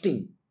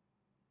bursting.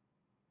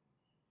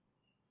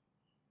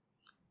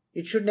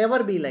 It should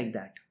never be like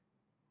that.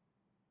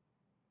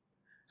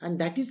 And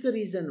that is the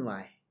reason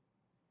why.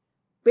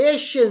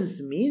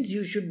 Patience means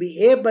you should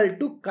be able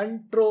to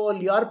control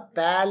your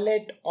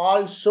palate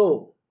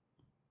also.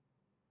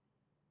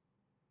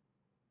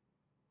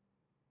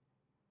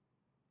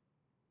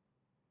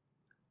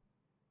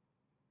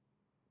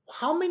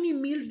 How many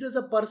meals does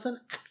a person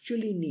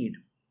actually need?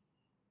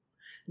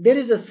 There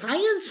is a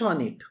science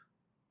on it.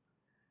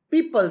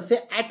 People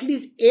say at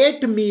least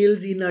 8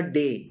 meals in a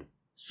day.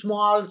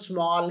 Small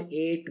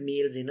 8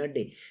 meals in a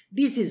day.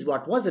 This is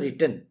what was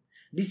written.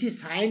 This is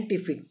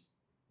scientific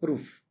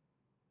proof.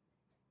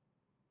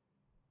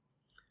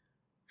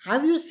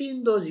 Have you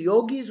seen those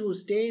yogis who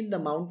stay in the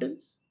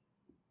mountains?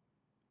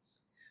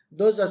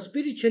 Those are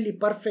spiritually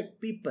perfect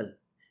people.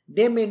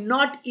 They may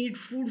not eat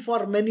food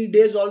for many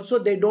days also.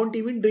 They don't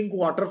even drink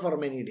water for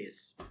many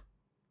days.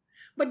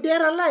 But they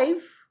are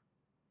alive.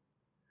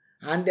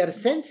 And their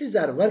senses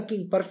are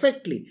working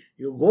perfectly.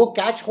 You go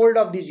catch hold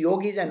of these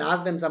yogis and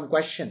ask them some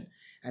question.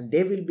 And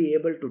they will be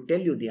able to tell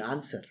you the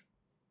answer.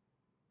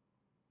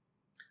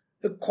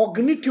 The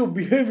cognitive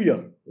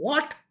behavior.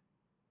 What?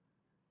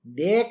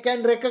 They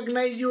can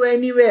recognize you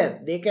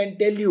anywhere. They can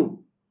tell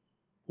you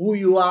who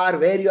you are,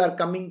 where you are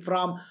coming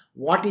from,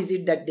 what is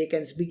it that they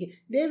can speak.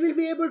 They will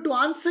be able to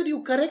answer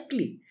you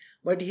correctly.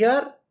 But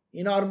here,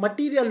 in our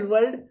material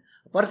world,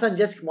 a person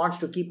just wants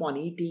to keep on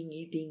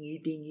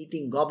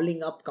eating,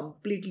 gobbling up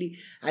completely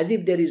as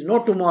if there is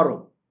no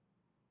tomorrow.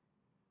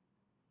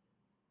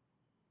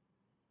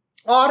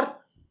 Or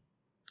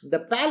the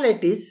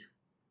palate is,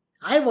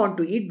 I want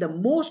to eat the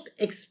most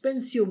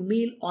expensive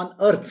meal on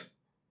earth.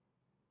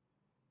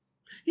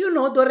 There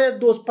are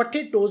those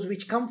potatoes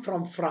which come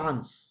from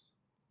France.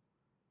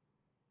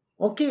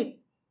 Okay.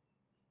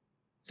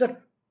 So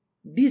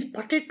these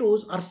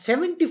potatoes are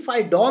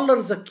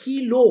 $75 a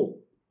kilo.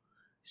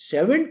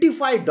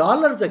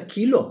 $75 a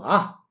kilo.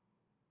 How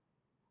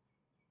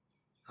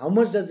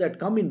much does that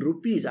come in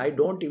rupees? I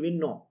don't even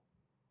know.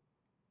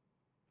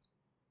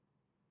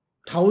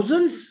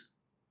 Thousands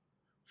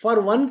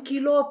for 1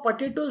 kilo of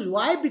potatoes.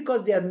 Why?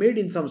 Because they are made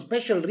in some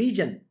special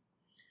region.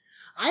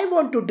 I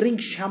want to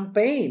drink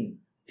champagne.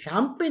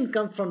 Champagne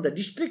comes from the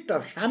district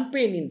of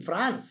Champagne in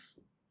France.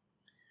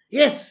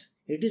 Yes,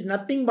 it is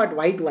nothing but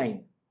white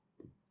wine.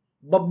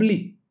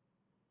 Bubbly.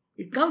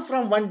 It comes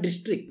from one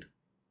district.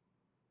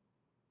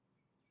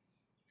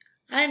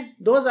 And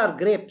those are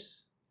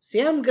grapes.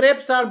 Same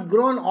grapes are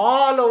grown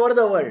all over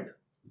the world.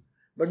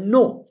 But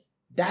no,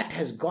 that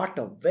has got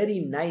a very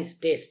nice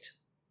taste.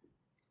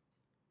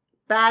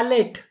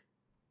 Palate.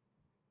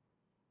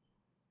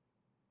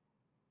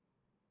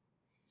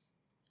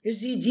 You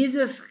see,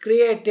 Jesus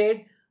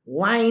created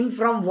wine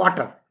from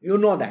water. You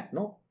know that,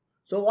 no?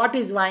 So what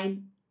is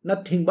wine?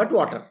 Nothing but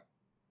water.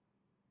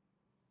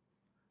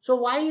 So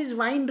why is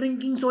wine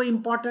drinking so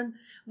important?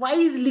 Why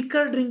is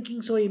liquor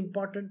drinking so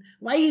important?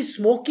 Why is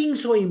smoking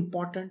so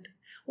important?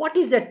 What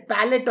is that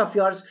palate of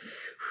yours?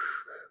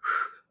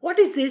 What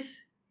is this?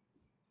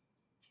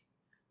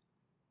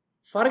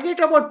 Forget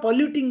about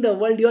polluting the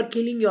world. You are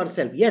killing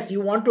yourself. Yes,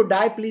 you want to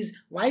die, please.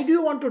 Why do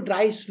you want to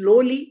die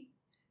slowly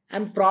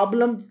and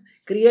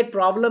create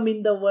problem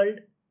in the world?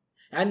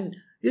 And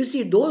you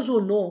see, those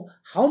who know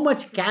how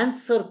much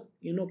cancer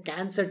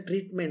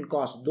treatment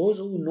costs, those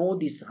who know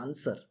this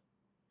answer.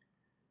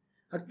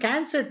 A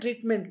cancer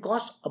treatment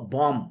costs a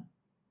bomb.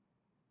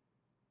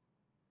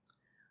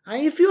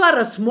 If you are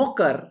a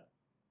smoker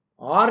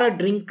or a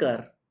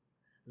drinker,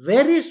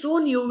 very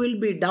soon you will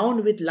be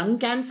down with lung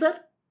cancer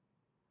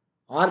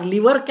or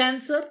liver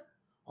cancer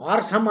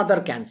or some other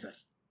cancer.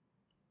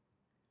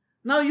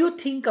 Now you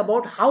think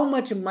about how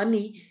much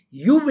money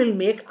you will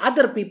make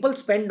other people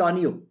spend on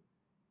you.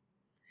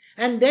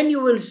 And then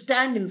you will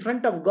stand in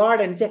front of God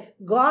and say,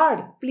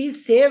 God,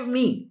 please save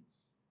me.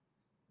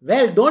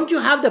 Well, don't you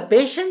have the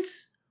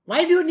patience?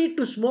 Why do you need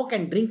to smoke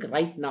and drink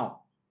right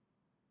now?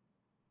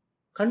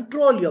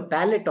 Control your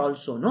palate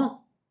also,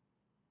 no?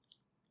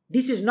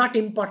 This is not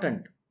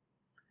important.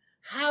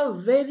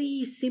 Have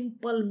very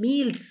simple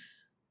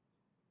meals.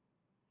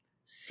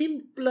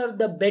 Simpler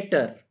the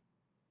better.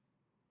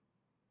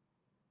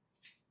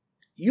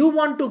 You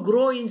want to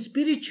grow in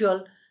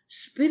spiritual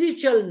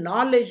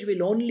knowledge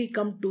will only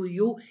come to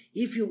you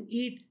if you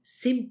eat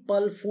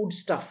simple food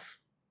stuff.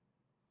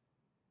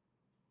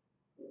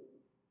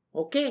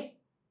 Okay?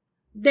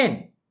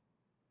 Then,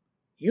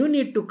 you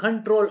need to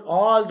control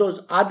all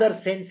those other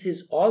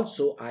senses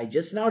also. I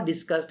just now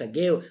discussed, I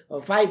gave a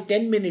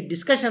 5-10 minute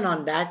discussion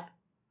on that.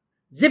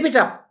 Zip it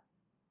up.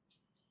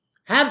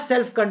 Have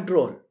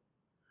self-control.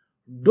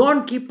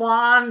 Don't keep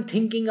on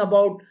thinking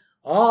about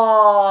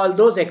all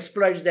those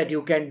exploits that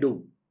you can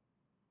do.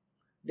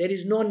 There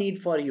is no need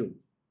for you.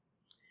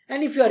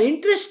 And if you are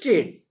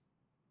interested,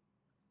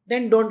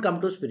 then don't come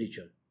to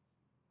spiritual.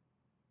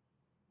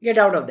 Get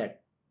out of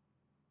that.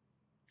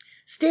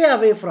 Stay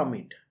away from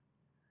it.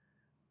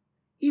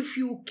 If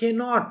you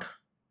cannot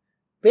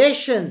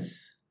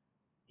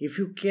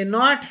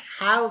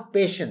have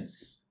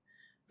patience,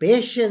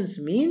 patience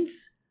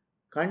means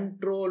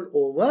control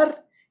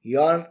over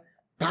your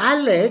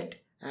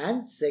palate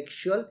and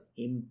sexual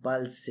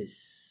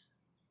impulses.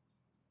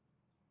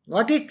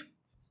 Got it?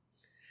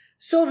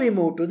 So we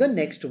move to the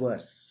next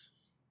verse.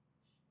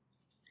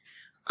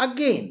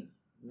 Again,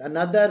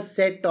 another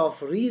set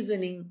of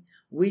reasoning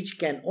which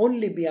can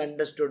only be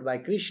understood by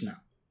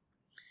Krishna.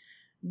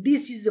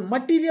 This is the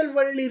material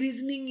worldly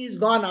reasoning is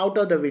gone out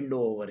of the window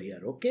over here.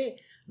 Okay?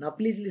 Now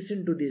please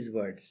listen to these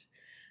words.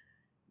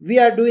 We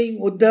are doing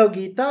Uddhav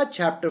Gita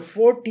chapter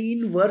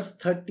 14 verse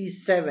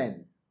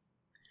 37.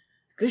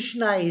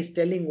 Krishna is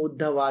telling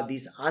Uddhava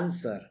this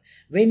answer.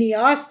 When he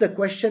asks the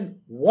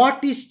question,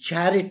 what is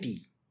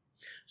charity?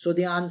 So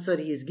the answer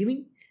he is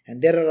giving,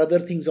 and there are other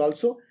things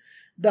also.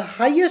 The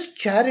highest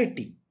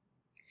charity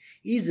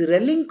is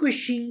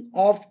relinquishing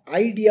of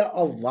idea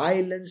of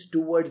violence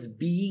towards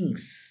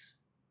beings.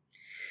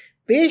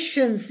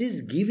 Patience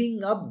is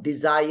giving up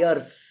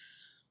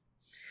desires.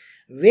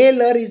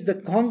 Valor is the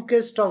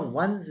conquest of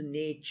one's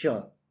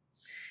nature.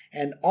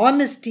 And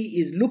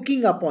honesty is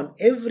looking upon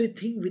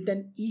everything with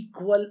an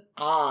equal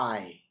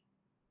eye.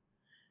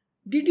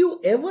 Did you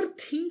ever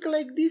think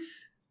like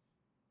this?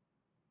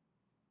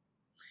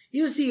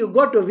 You see, you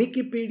go to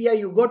Wikipedia,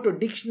 you go to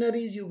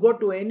dictionaries, you go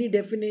to any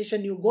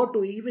definition, you go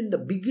to even the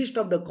biggest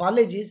of the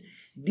colleges,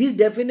 this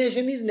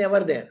definition is never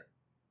there.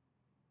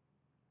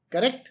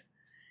 Correct?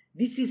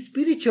 This is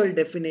spiritual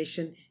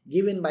definition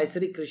given by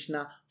Sri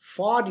Krishna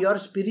for your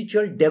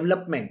spiritual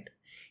development.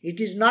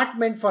 It is not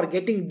meant for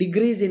getting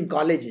degrees in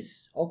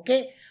colleges.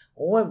 Okay?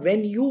 Or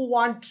when you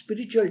want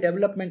spiritual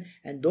development,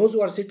 and those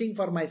who are sitting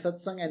for my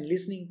satsang and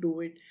listening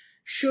to it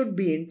should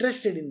be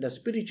interested in the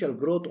spiritual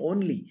growth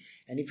only.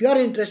 And if you are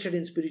interested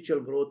in spiritual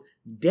growth,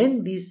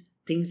 then these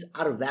things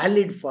are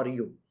valid for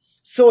you.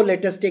 So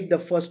let us take the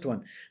first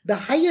one. The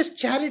highest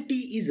charity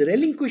is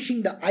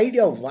relinquishing the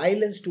idea of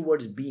violence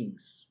towards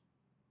beings.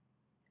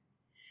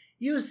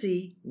 You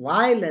see,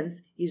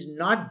 violence is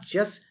not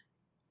just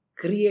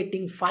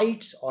creating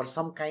fights or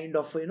some kind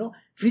of,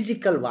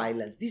 physical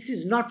violence. This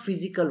is not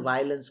physical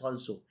violence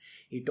also.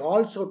 It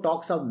also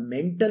talks of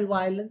mental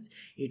violence.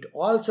 It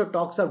also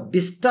talks of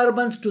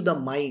disturbance to the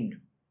mind.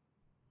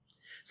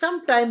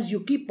 Sometimes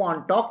you keep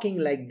on talking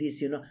like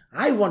this,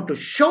 I want to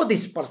show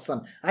this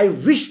person. I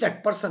wish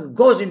that person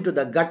goes into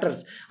the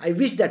gutters. I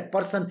wish that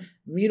person,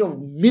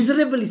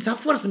 miserably,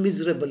 suffers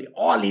miserably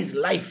all his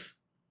life.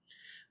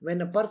 When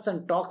a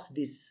person talks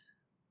this,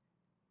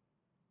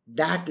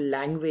 that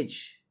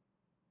language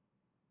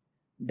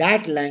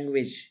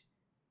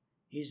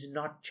is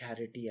not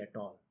charity at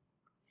all.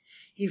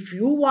 If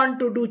you want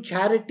to do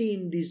charity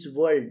in this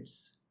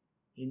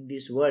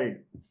world,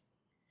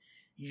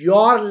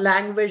 your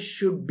language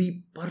should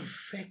be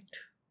perfect.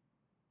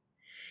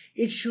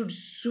 It should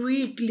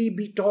sweetly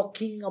be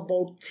talking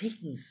about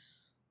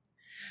things.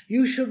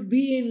 You should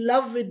be in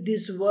love with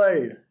this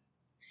world.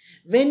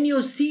 When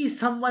you see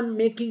someone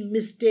making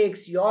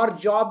mistakes, your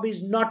job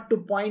is not to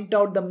point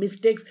out the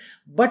mistakes,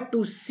 but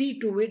to see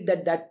to it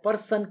that that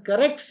person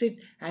corrects it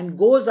and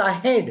goes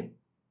ahead.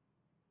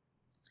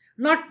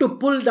 Not to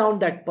pull down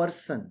that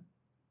person.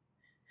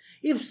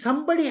 If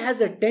somebody has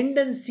a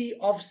tendency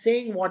of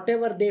saying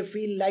whatever they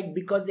feel like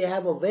because they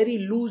have a very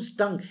loose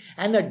tongue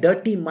and a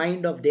dirty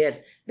mind of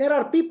theirs, there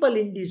are people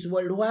in this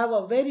world who have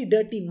a very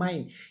dirty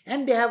mind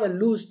and they have a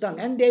loose tongue,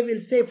 and they will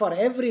say for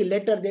every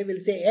letter they will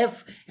say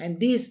F and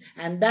this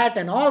and that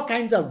and all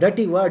kinds of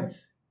dirty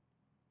words.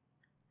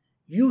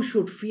 You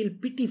should feel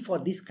pity for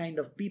this kind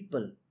of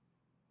people.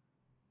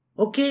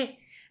 Okay?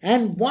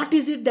 And what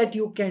is it that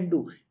you can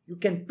do? You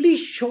can please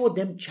show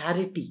them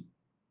charity.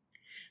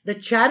 The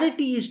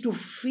charity is to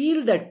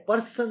feel that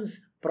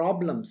person's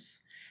problems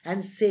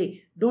and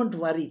say, don't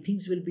worry,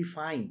 things will be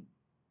fine.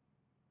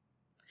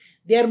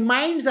 Their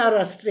minds are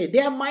astray.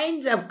 Their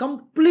minds have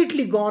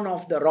completely gone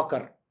off the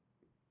rocker.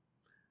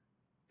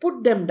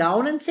 Put them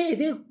down and say,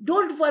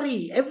 don't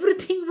worry,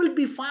 everything will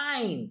be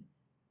fine.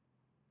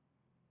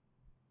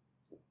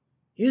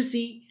 You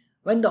see,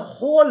 when the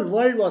whole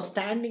world was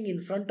standing in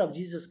front of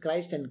Jesus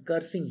Christ and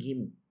cursing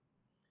him,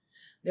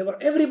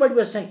 everybody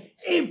was saying,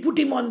 hey, put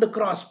him on the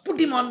cross, put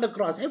him on the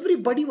cross.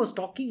 Everybody was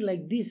talking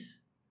like this.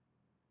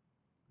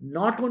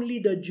 Not only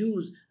the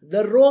Jews,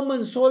 the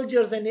Roman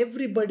soldiers and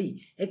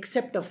everybody,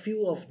 except a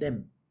few of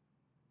them.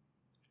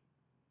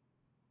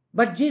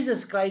 But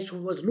Jesus Christ,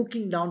 who was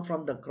looking down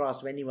from the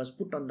cross when he was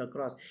put on the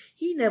cross,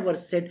 he never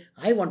said,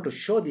 I want to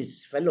show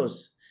these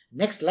fellows.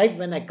 Next life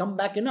when I come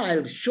back,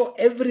 I'll show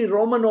every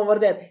Roman over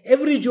there,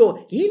 every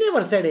Jew. He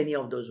never said any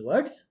of those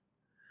words.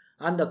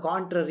 On the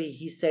contrary,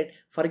 he said,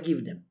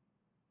 forgive them.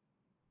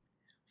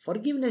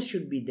 Forgiveness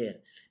should be there.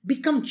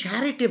 Become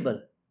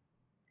charitable.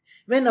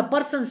 When a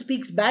person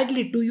speaks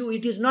badly to you,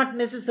 it is not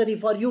necessary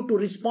for you to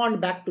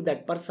respond back to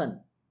that person.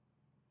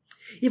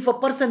 If a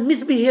person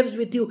misbehaves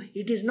with you,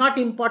 it is not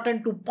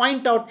important to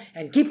point out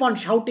and keep on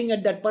shouting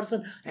at that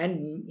person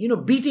and,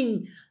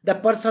 beating the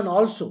person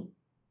also.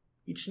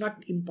 It's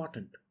not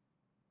important.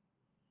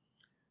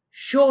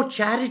 Show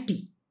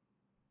charity.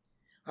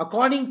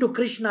 According to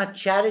Krishna,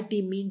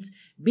 charity means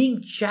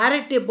being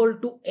charitable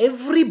to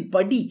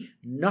everybody,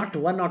 not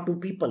one or two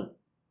people.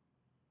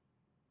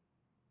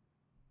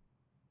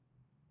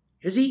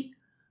 You see,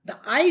 the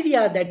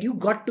idea that you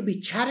got to be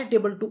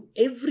charitable to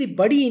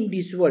everybody in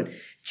this world.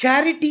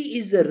 Charity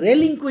is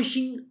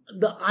relinquishing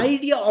the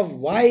idea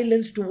of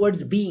violence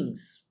towards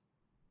beings.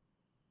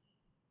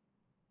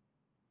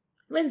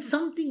 When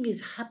something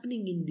is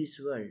happening in this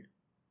world,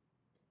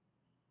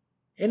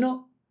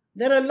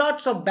 there are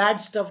lots of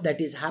bad stuff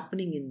that is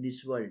happening in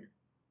this world.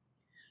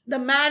 The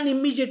man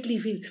immediately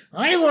feels,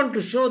 I want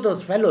to show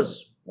those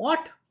fellows.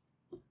 What?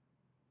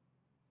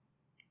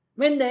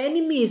 When the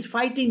enemy is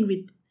fighting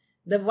with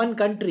the one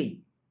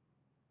country,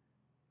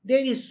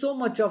 there is so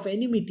much of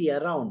enmity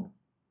around.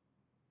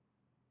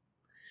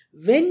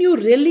 When you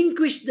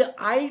relinquish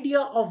the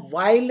idea of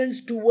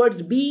violence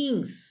towards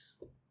beings,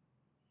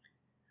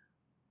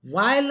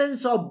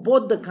 violence of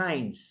both the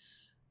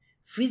kinds,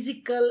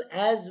 physical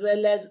as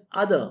well as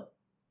other,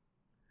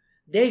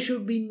 there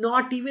should be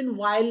not even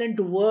violent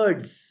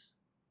words.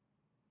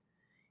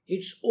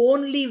 It's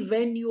only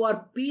when you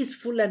are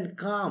peaceful and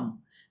calm,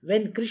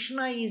 when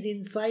Krishna is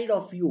inside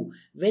of you,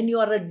 when you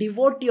are a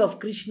devotee of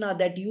Krishna,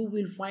 that you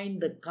will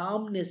find the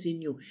calmness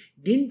in you.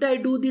 Didn't I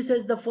do this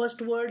as the first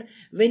word?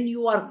 When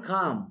you are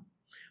calm.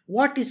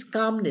 What is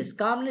calmness?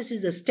 Calmness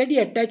is a steady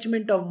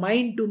attachment of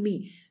mind to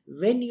me.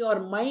 When your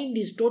mind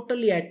is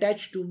totally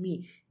attached to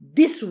me,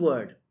 this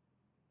word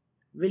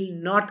will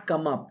not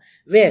come up.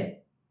 Where?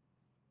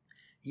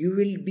 You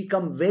will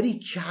become very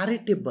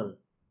charitable.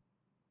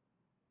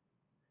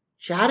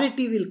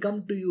 Charity will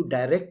come to you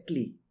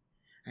directly.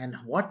 And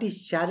what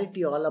is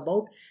charity all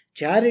about?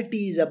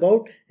 Charity is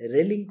about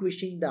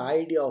relinquishing the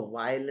idea of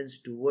violence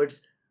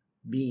towards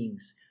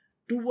beings,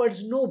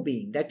 towards no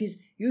being. That is,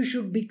 you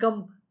should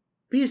become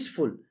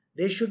peaceful.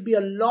 There should be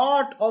a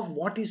lot of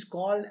what is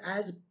called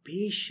as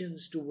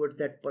patience towards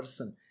that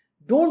person.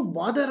 Don't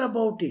bother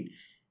about it.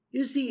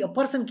 You see, a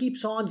person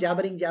keeps on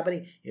jabbering.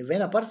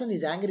 When a person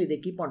is angry, they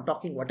keep on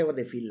talking whatever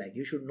they feel like.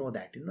 You should know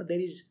that. There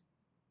is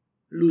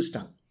loose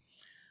tongue.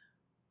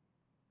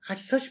 At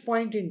such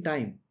point in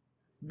time,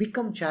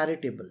 become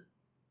charitable.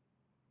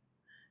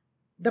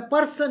 The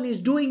person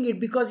is doing it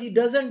because he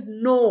doesn't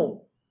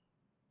know.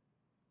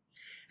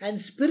 And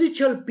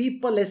spiritual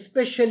people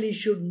especially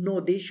should know.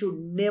 They should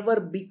never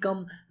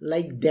become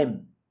like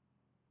them.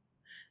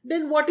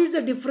 Then what is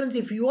the difference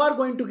if you are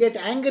going to get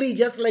angry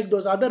just like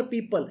those other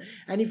people,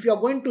 and if you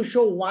are going to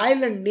show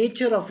violent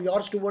nature of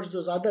yours towards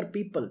those other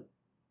people?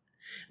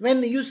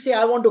 When you say,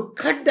 I want to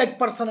cut that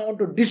person, I want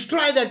to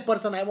destroy that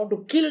person, I want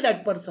to kill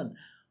that person,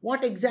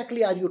 what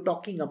exactly are you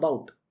talking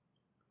about?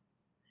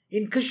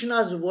 In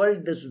Krishna's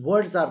world, these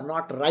words are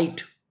not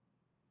right.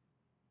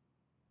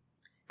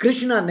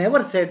 Krishna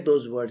never said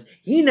those words.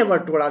 He never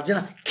told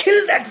Arjuna,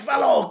 kill that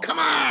fellow, come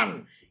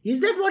on. Is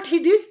that what he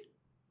did?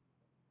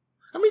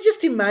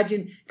 Just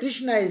imagine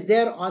Krishna is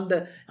there on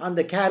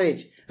the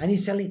carriage and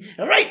he's telling,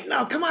 right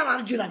now, come on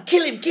Arjuna,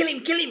 kill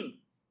him.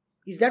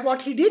 Is that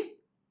what he did?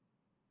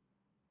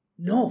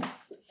 No.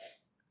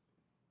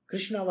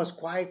 Krishna was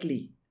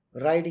quietly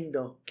riding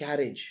the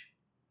carriage.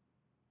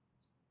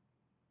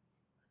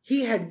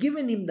 He had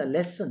given him the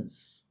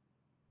lessons.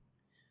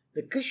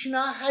 The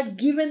Krishna had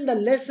given the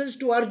lessons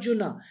to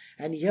Arjuna,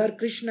 and here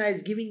Krishna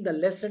is giving the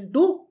lesson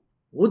to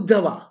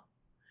Uddhava.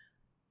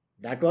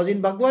 That was in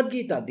Bhagavad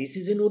Gita. This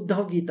is in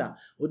Uddhav Gita.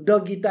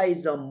 Uddhav Gita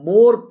is a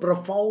more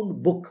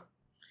profound book,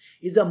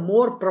 is a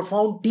more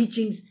profound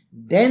teachings.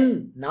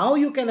 Then now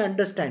you can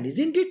understand,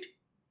 isn't it?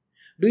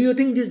 Do you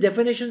think these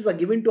definitions were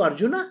given to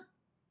Arjuna?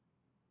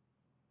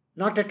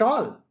 Not at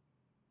all.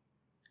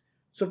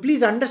 So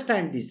please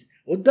understand this.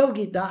 Uddhav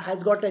Gita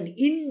has got an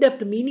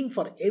in-depth meaning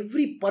for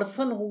every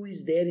person who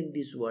is there in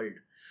this world.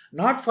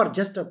 Not for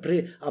just a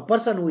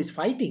person who is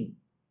fighting.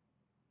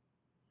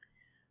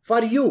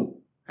 For you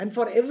and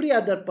for every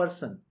other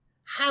person,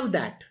 have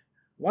that.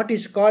 What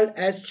is called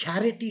as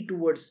charity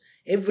towards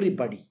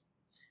everybody.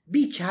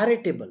 Be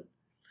charitable.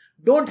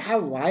 Don't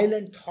have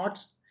violent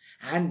thoughts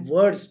and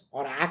words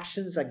or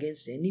actions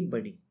against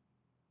anybody.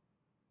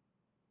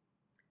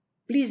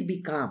 Please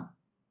be calm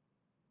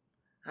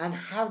and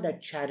have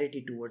that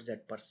charity towards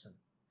that person.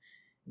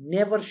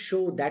 Never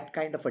show that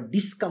kind of a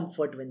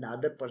discomfort when the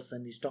other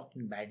person is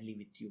talking badly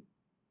with you.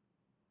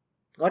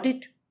 Got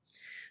it?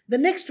 The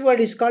next word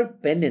is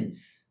called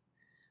penance.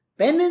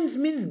 Penance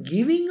means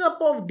giving up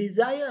of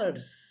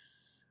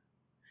desires.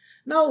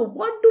 Now,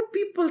 what do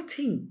people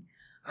think?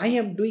 I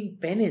am doing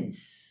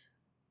penance.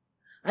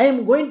 I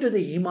am going to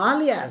the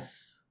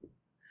Himalayas.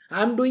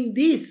 I am doing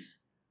this.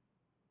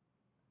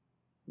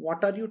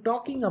 What are you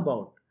talking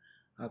about?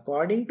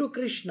 According to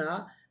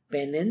Krishna,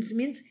 penance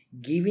means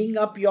giving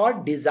up your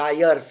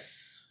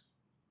desires.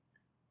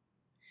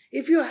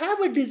 If you have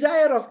a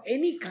desire of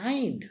any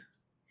kind,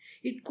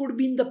 it could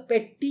be in the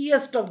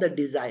pettiest of the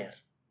desire.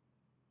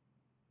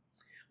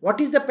 What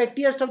is the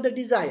pettiest of the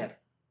desire?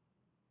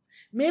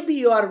 Maybe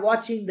you are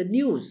watching the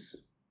news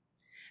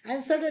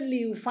and suddenly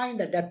you find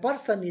that that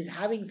person is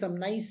having some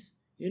nice,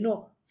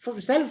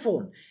 cell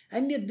phone,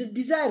 and the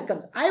desire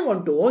comes, I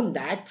want to own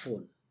that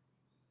phone.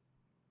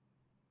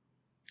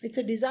 It's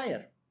a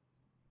desire.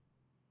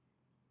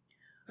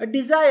 A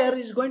desire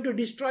is going to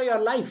destroy your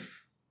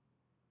life.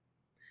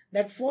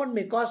 That phone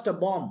may cost a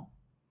bomb.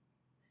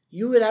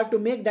 You will have to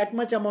make that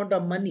much amount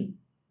of money.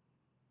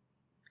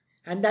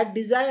 And that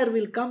desire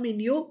will come in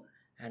you,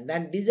 and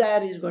that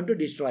desire is going to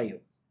destroy you.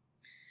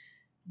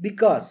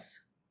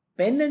 Because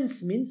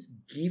penance means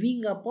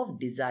giving up of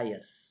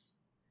desires.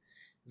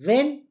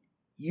 When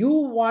you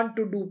want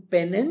to do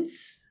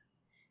penance,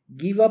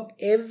 give up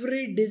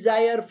every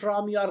desire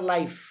from your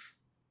life.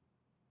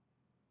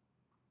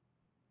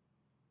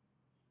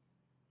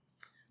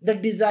 The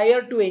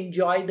desire to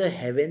enjoy the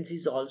heavens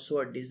is also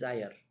a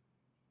desire.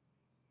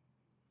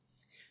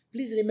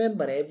 Please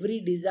remember,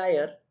 every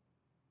desire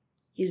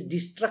is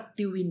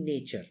destructive in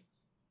nature.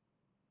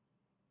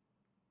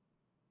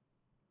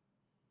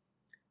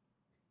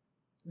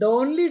 The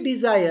only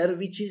desire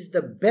which is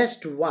the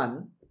best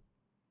one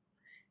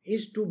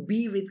is to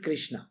be with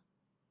Krishna.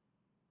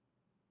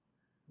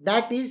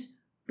 That is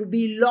to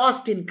be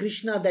lost in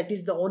Krishna. That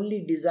is the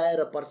only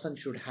desire a person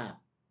should have.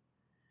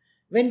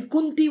 When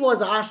Kunti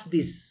was asked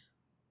this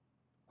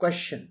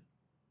question,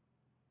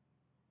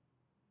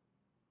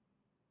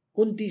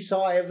 Kunti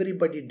saw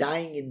everybody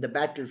dying in the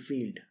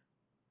battlefield.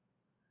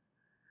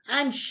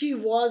 And she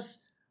was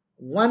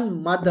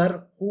one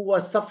mother who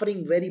was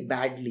suffering very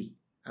badly.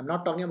 I'm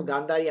not talking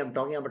about Gandhari, I'm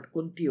talking about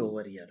Kunti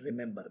over here.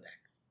 Remember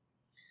that.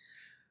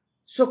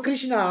 So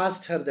Krishna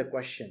asked her the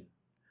question,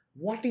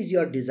 what is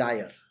your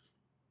desire?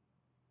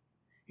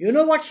 You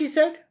know what she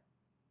said?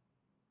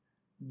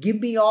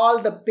 Give me all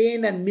the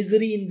pain and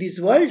misery in this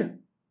world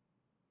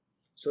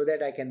so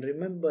that I can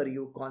remember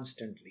you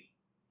constantly.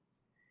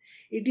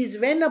 It is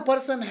when a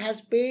person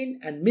has pain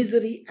and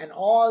misery and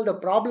all the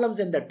problems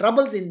and the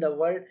troubles in the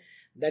world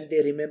that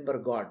they remember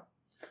God.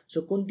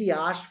 So Kunti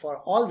asked for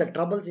all the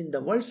troubles in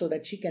the world so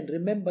that she can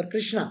remember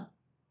Krishna.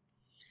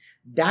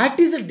 That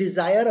is a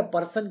desire a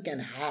person can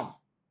have,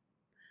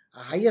 a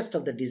highest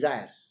of the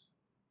desires.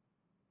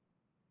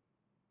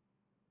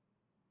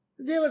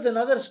 There was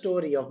another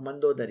story of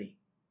Mandodari.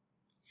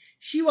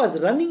 She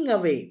was running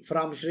away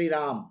from Sri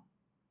Ram.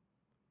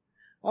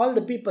 All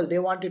the people, they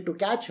wanted to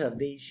catch her.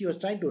 She was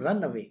trying to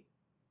run away.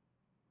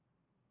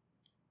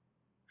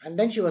 And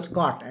then she was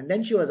caught. And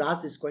then she was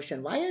asked this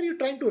question, why are you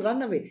trying to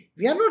run away?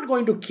 We are not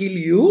going to kill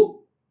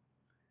you.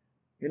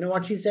 You know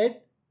what she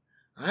said?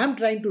 I am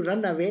trying to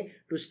run away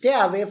to stay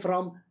away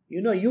from,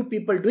 you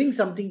people doing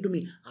something to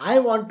me. I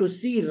want to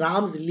see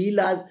Ram's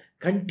Leelas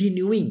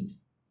continuing.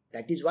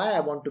 That is why I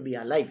want to be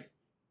alive.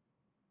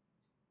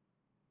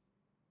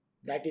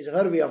 That is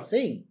her way of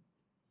saying.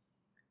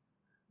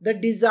 The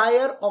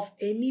desire of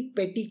any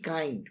petty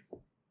kind,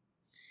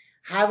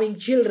 having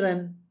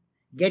children,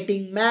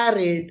 getting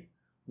married,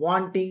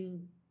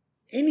 wanting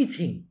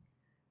anything,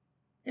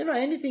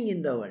 anything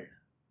in the world,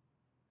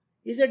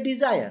 is a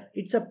desire.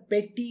 It's a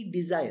petty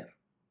desire.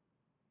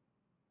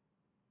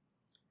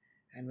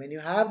 And when you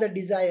have the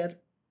desire,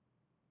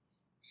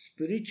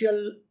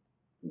 spiritual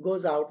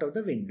goes out of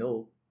the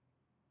window.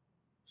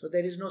 So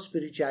there is no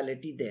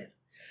spirituality there.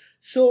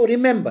 So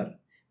remember,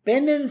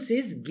 penance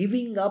is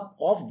giving up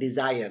of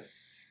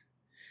desires.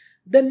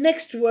 The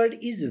next word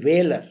is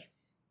valor.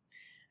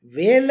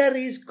 Valor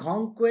is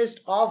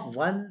conquest of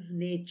one's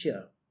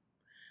nature.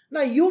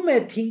 Now you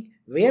may think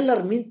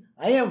valor means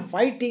I am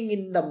fighting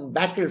in the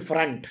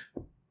battlefront.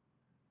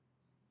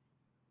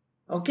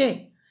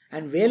 Okay.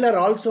 And valor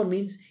also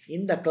means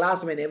in the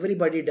class when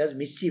everybody does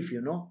mischief,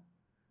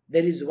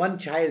 there is one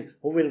child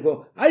who will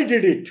go, I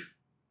did it.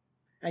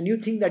 And you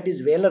think that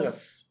is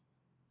valorous.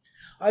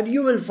 Or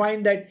you will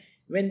find that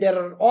when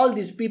there are all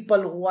these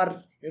people who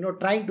are,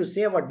 trying to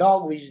save a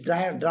dog which is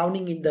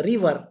drowning in the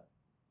river,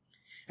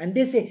 and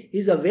they say,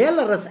 it's a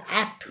valorous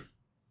act.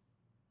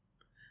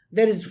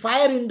 There is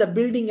fire in the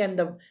building and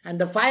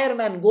the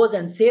fireman goes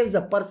and saves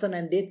a person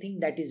and they think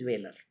that is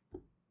valor.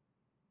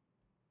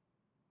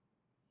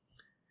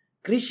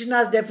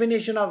 Krishna's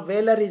definition of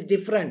valor is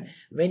different.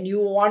 When you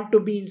want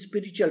to be in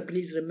spiritual,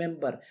 please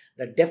remember,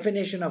 the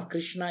definition of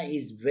Krishna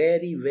is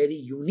very, very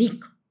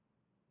unique.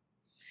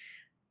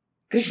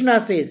 Krishna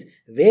says,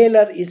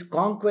 valor is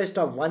conquest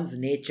of one's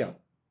nature.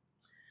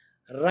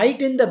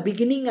 Right in the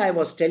beginning, I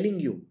was telling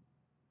you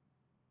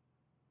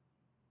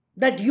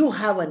that you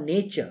have a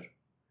nature,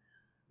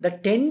 the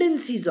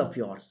tendencies of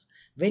yours.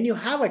 When you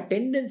have a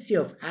tendency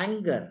of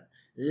anger,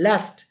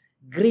 lust,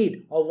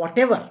 greed, or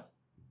whatever,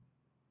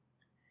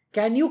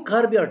 can you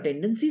curb your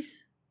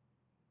tendencies?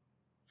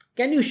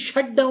 Can you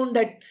shut down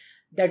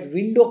that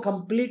window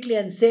completely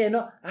and say,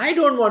 I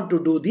don't want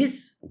to do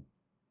this?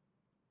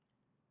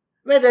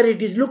 Whether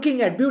it is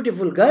looking at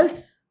beautiful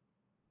girls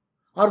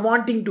or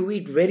wanting to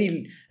eat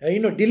very,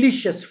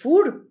 delicious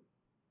food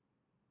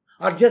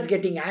or just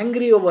getting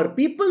angry over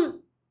people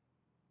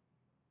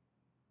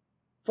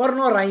for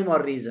no rhyme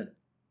or reason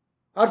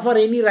or for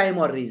any rhyme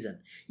or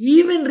reason.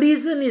 Even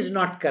reason is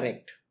not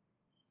correct.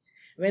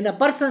 When a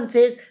person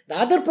says, the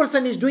other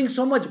person is doing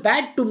so much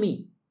bad to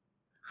me,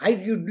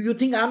 you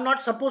think I'm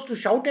not supposed to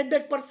shout at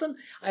that person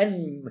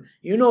and,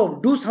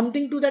 do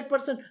something to that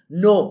person?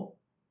 No.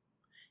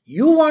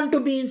 You want to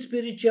be in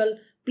spiritual,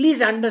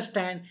 please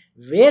understand,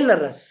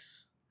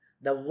 valorous.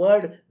 The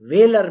word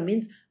valor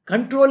means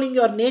controlling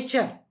your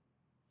nature.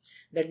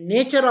 That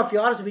nature of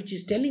yours which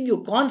is telling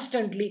you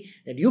constantly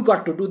that you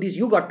got to do this,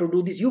 you got to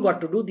do this, you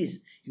got to do this.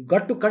 You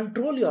got to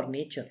control your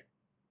nature.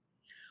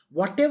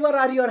 Whatever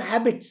are your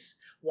habits,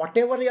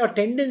 whatever your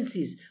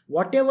tendencies,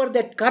 whatever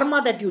that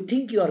karma that you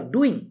think you are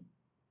doing,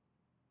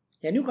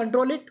 can you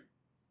control it?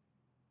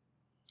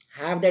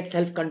 Have that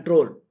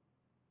self-control.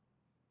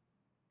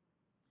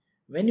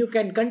 When you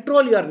can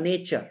control your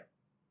nature,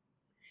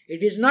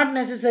 it is not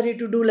necessary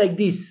to do like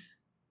this.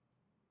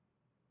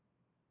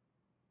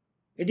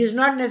 It is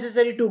not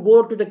necessary to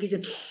go to the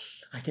kitchen.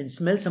 I can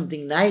smell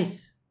something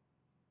nice.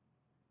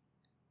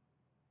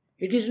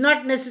 It is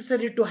not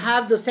necessary to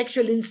have the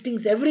sexual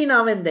instincts every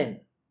now and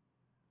then.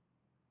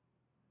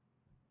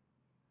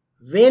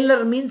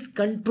 Valor means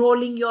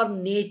controlling your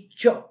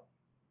nature.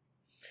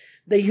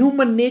 The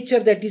human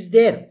nature that is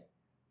there.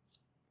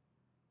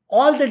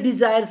 All the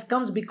desires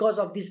comes because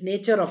of this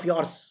nature of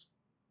yours.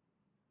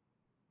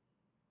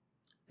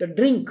 To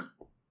drink,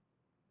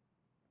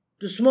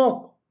 to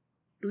smoke,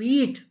 to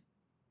eat.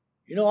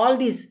 All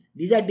these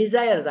are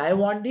desires. I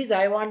want this,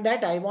 I want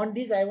that, I want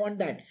this, I want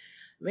that.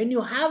 When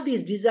you have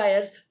these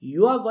desires,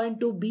 you are going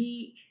to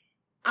be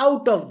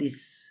out of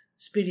this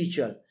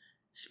spiritual.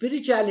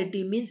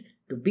 Spirituality means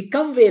to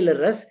become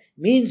valorous,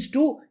 means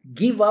to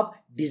give up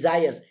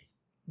desires.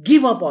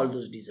 Give up all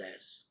those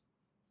desires.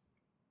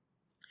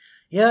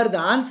 Here the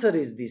answer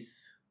is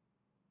this.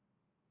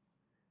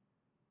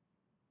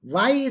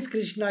 Why is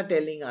Krishna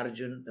telling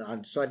Arjuna,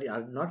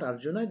 not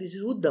Arjuna, this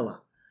is Uddhava.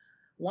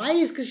 Why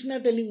is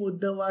Krishna telling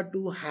Uddhava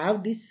to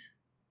have this?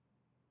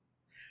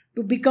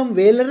 To become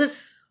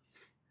valorous?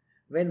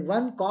 When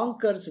one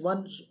conquers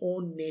one's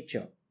own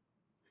nature.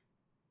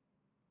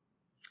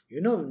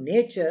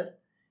 Nature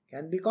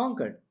can be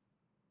conquered.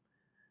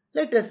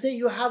 Let us say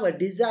you have a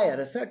desire,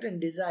 a certain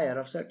desire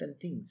of certain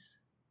things.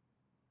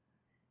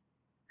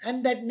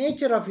 And that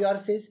nature of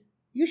yours says,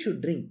 you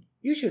should drink,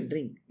 you should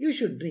drink, you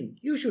should drink,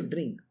 you should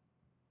drink.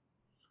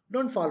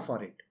 Don't fall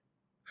for it.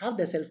 Have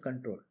the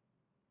self-control.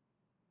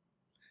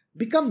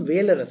 Become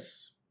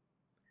valorous.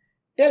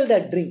 Tell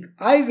that drink,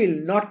 I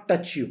will not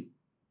touch you.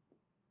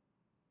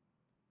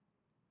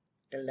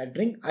 Tell that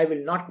drink, I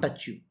will not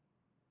touch you.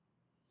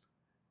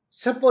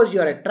 Suppose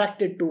you are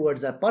attracted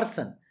towards a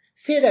person.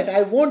 Say that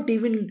I won't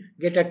even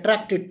get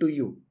attracted to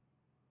you.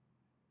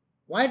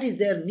 What is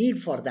there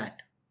need for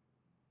that?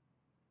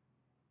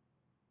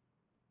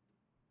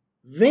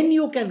 When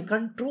you can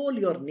control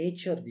your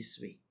nature this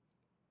way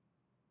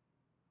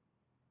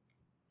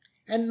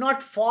and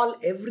not fall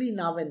every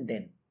now and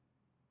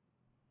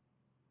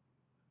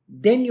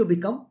then you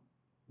become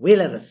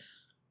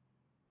valorous.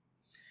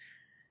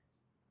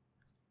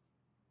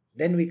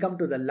 Then we come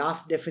to the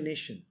last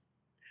definition.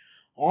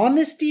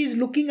 Honesty is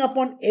looking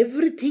upon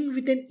everything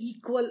with an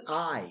equal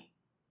eye.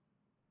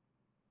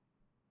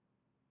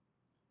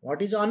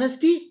 What is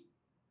honesty?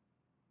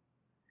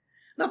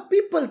 Now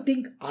people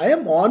think, I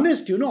am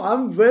honest, I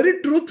am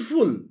very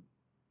truthful.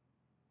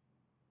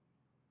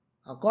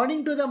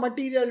 According to the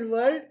material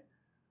world,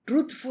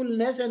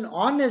 truthfulness and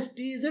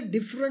honesty is a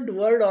different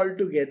word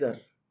altogether.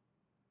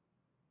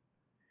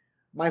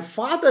 My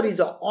father is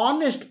an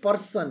honest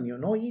person,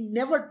 he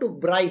never took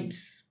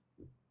bribes.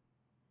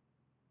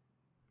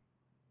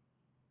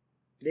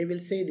 They will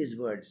say these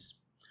words.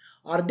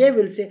 Or they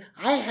will say,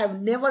 I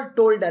have never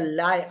told a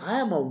lie. I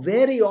am a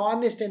very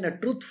honest and a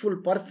truthful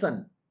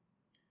person.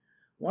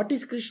 What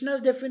is Krishna's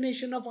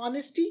definition of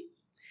honesty?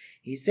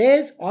 He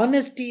says,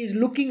 honesty is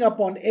looking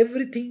upon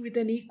everything with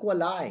an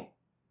equal eye.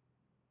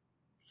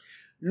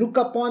 Look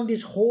upon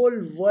this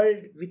whole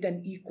world with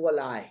an equal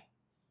eye.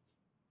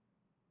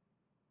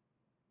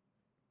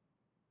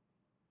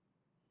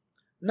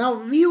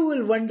 Now we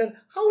will wonder,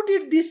 how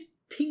did this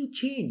thing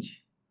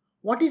change?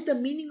 What is the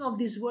meaning of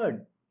this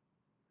word?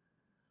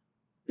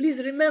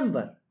 Please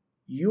remember,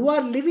 you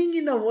are living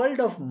in a world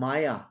of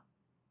Maya.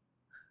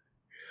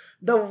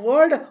 The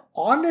word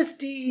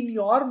honesty in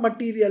your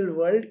material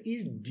world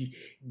is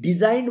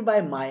designed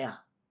by Maya.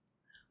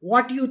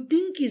 What you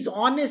think is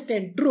honest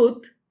and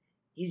truth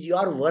is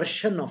your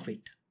version of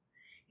it.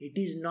 It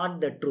is not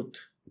the truth.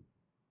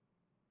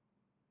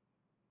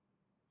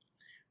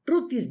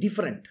 Truth is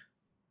different.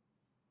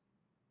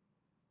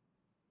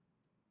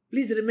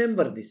 Please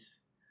remember this.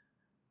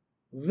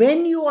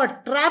 When you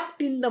are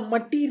trapped in the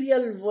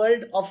material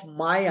world of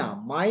Maya,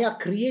 Maya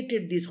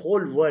created this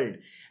whole world,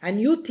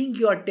 and you think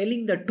you are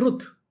telling the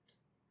truth,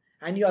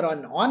 and you are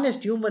an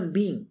honest human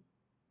being,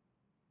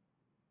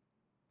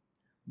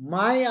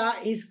 Maya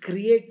is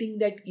creating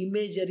that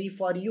imagery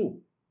for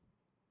you.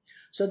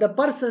 So the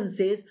person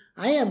says,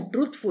 I am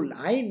truthful,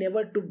 I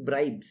never took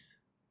bribes.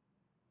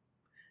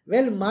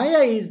 Well,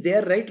 Maya is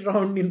there right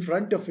round in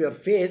front of your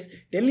face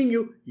telling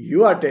you,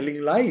 you are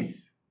telling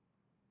lies.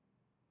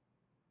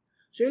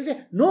 So you'll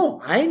say,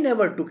 no, I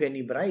never took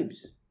any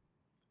bribes.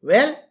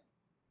 Well,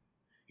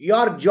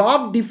 your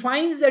job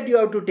defines that you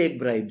have to take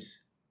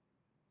bribes.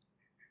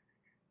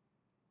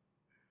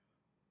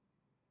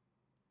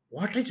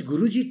 What is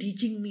Guruji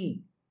teaching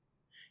me?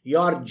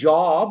 Your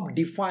job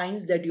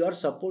defines that you are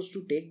supposed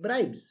to take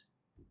bribes.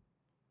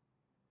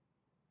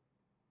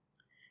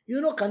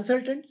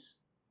 Consultants,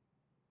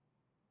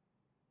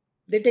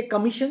 they take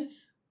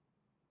commissions.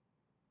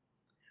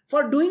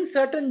 For doing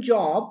certain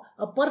job,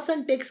 a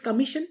person takes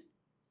commission.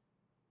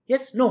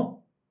 Yes,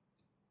 no.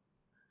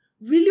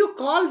 Will you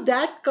call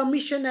that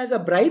commission as a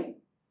bribe?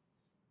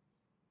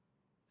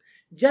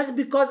 Just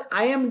because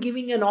I am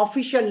giving an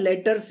official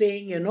letter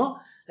saying,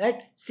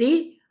 that,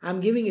 see, I am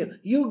giving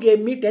you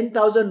gave me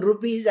 10,000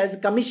 rupees as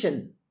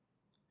commission.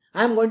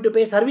 I am going to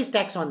pay service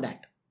tax on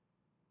that.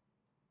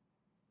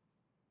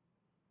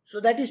 So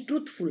that is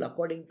truthful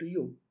according to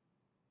you.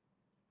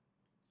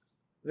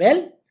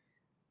 Well,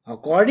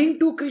 according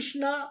to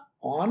Krishna,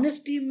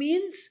 honesty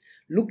means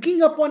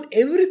looking upon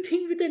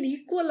everything with an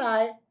equal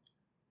eye.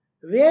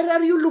 Where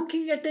are you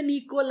looking at an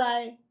equal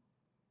eye?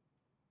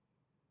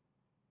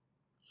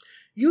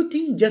 You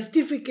think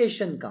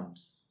justification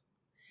comes.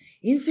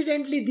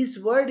 Incidentally, this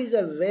word is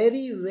a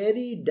very,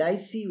 very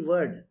dicey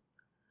word.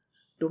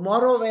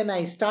 Tomorrow when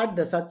I start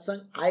the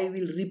satsang, I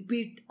will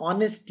repeat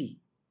honesty.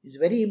 It's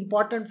very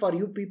important for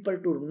you people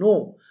to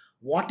know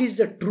what is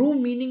the true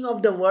meaning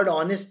of the word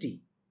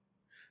honesty.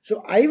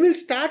 So I will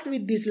start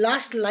with this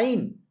last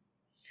line.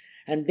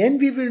 And then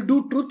we will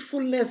do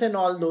truthfulness and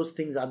all those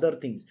things, other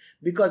things.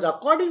 Because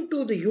according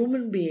to the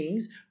human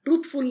beings,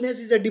 truthfulness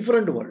is a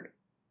different word.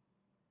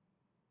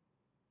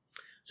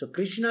 So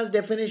Krishna's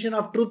definition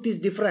of truth is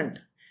different.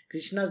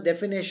 Krishna's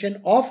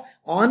definition of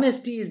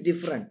honesty is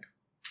different.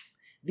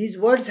 These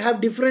words have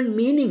different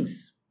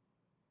meanings.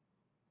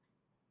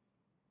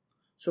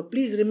 So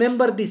please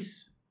remember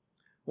this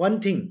one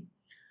thing.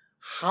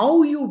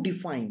 How you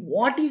define,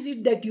 what is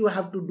it that you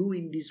have to do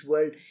in this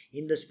world,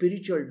 in the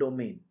spiritual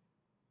domain.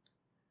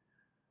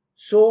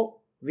 So,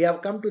 we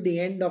have come to the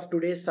end of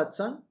today's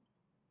satsang.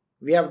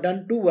 We have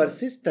done 2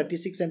 verses,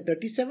 36 and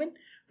 37.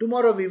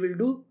 Tomorrow we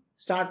will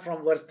start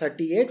from verse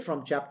 38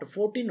 from chapter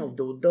 14 of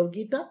the Uddhav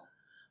Gita.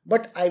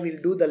 But I will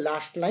do the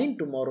last line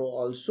tomorrow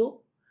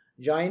also.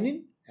 Join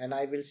in, and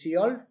I will see you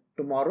all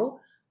tomorrow.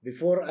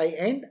 Before I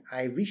end,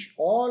 I wish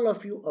all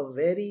of you a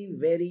very,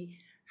 very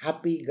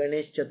happy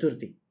Ganesh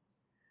Chaturthi.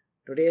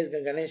 Today is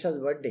Ganesha's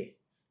birthday.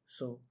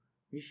 So,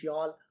 wish you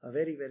all a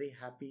very, very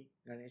happy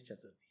Ganesh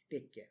Chaturthi.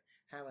 Take care.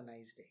 Have a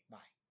nice day.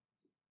 Bye.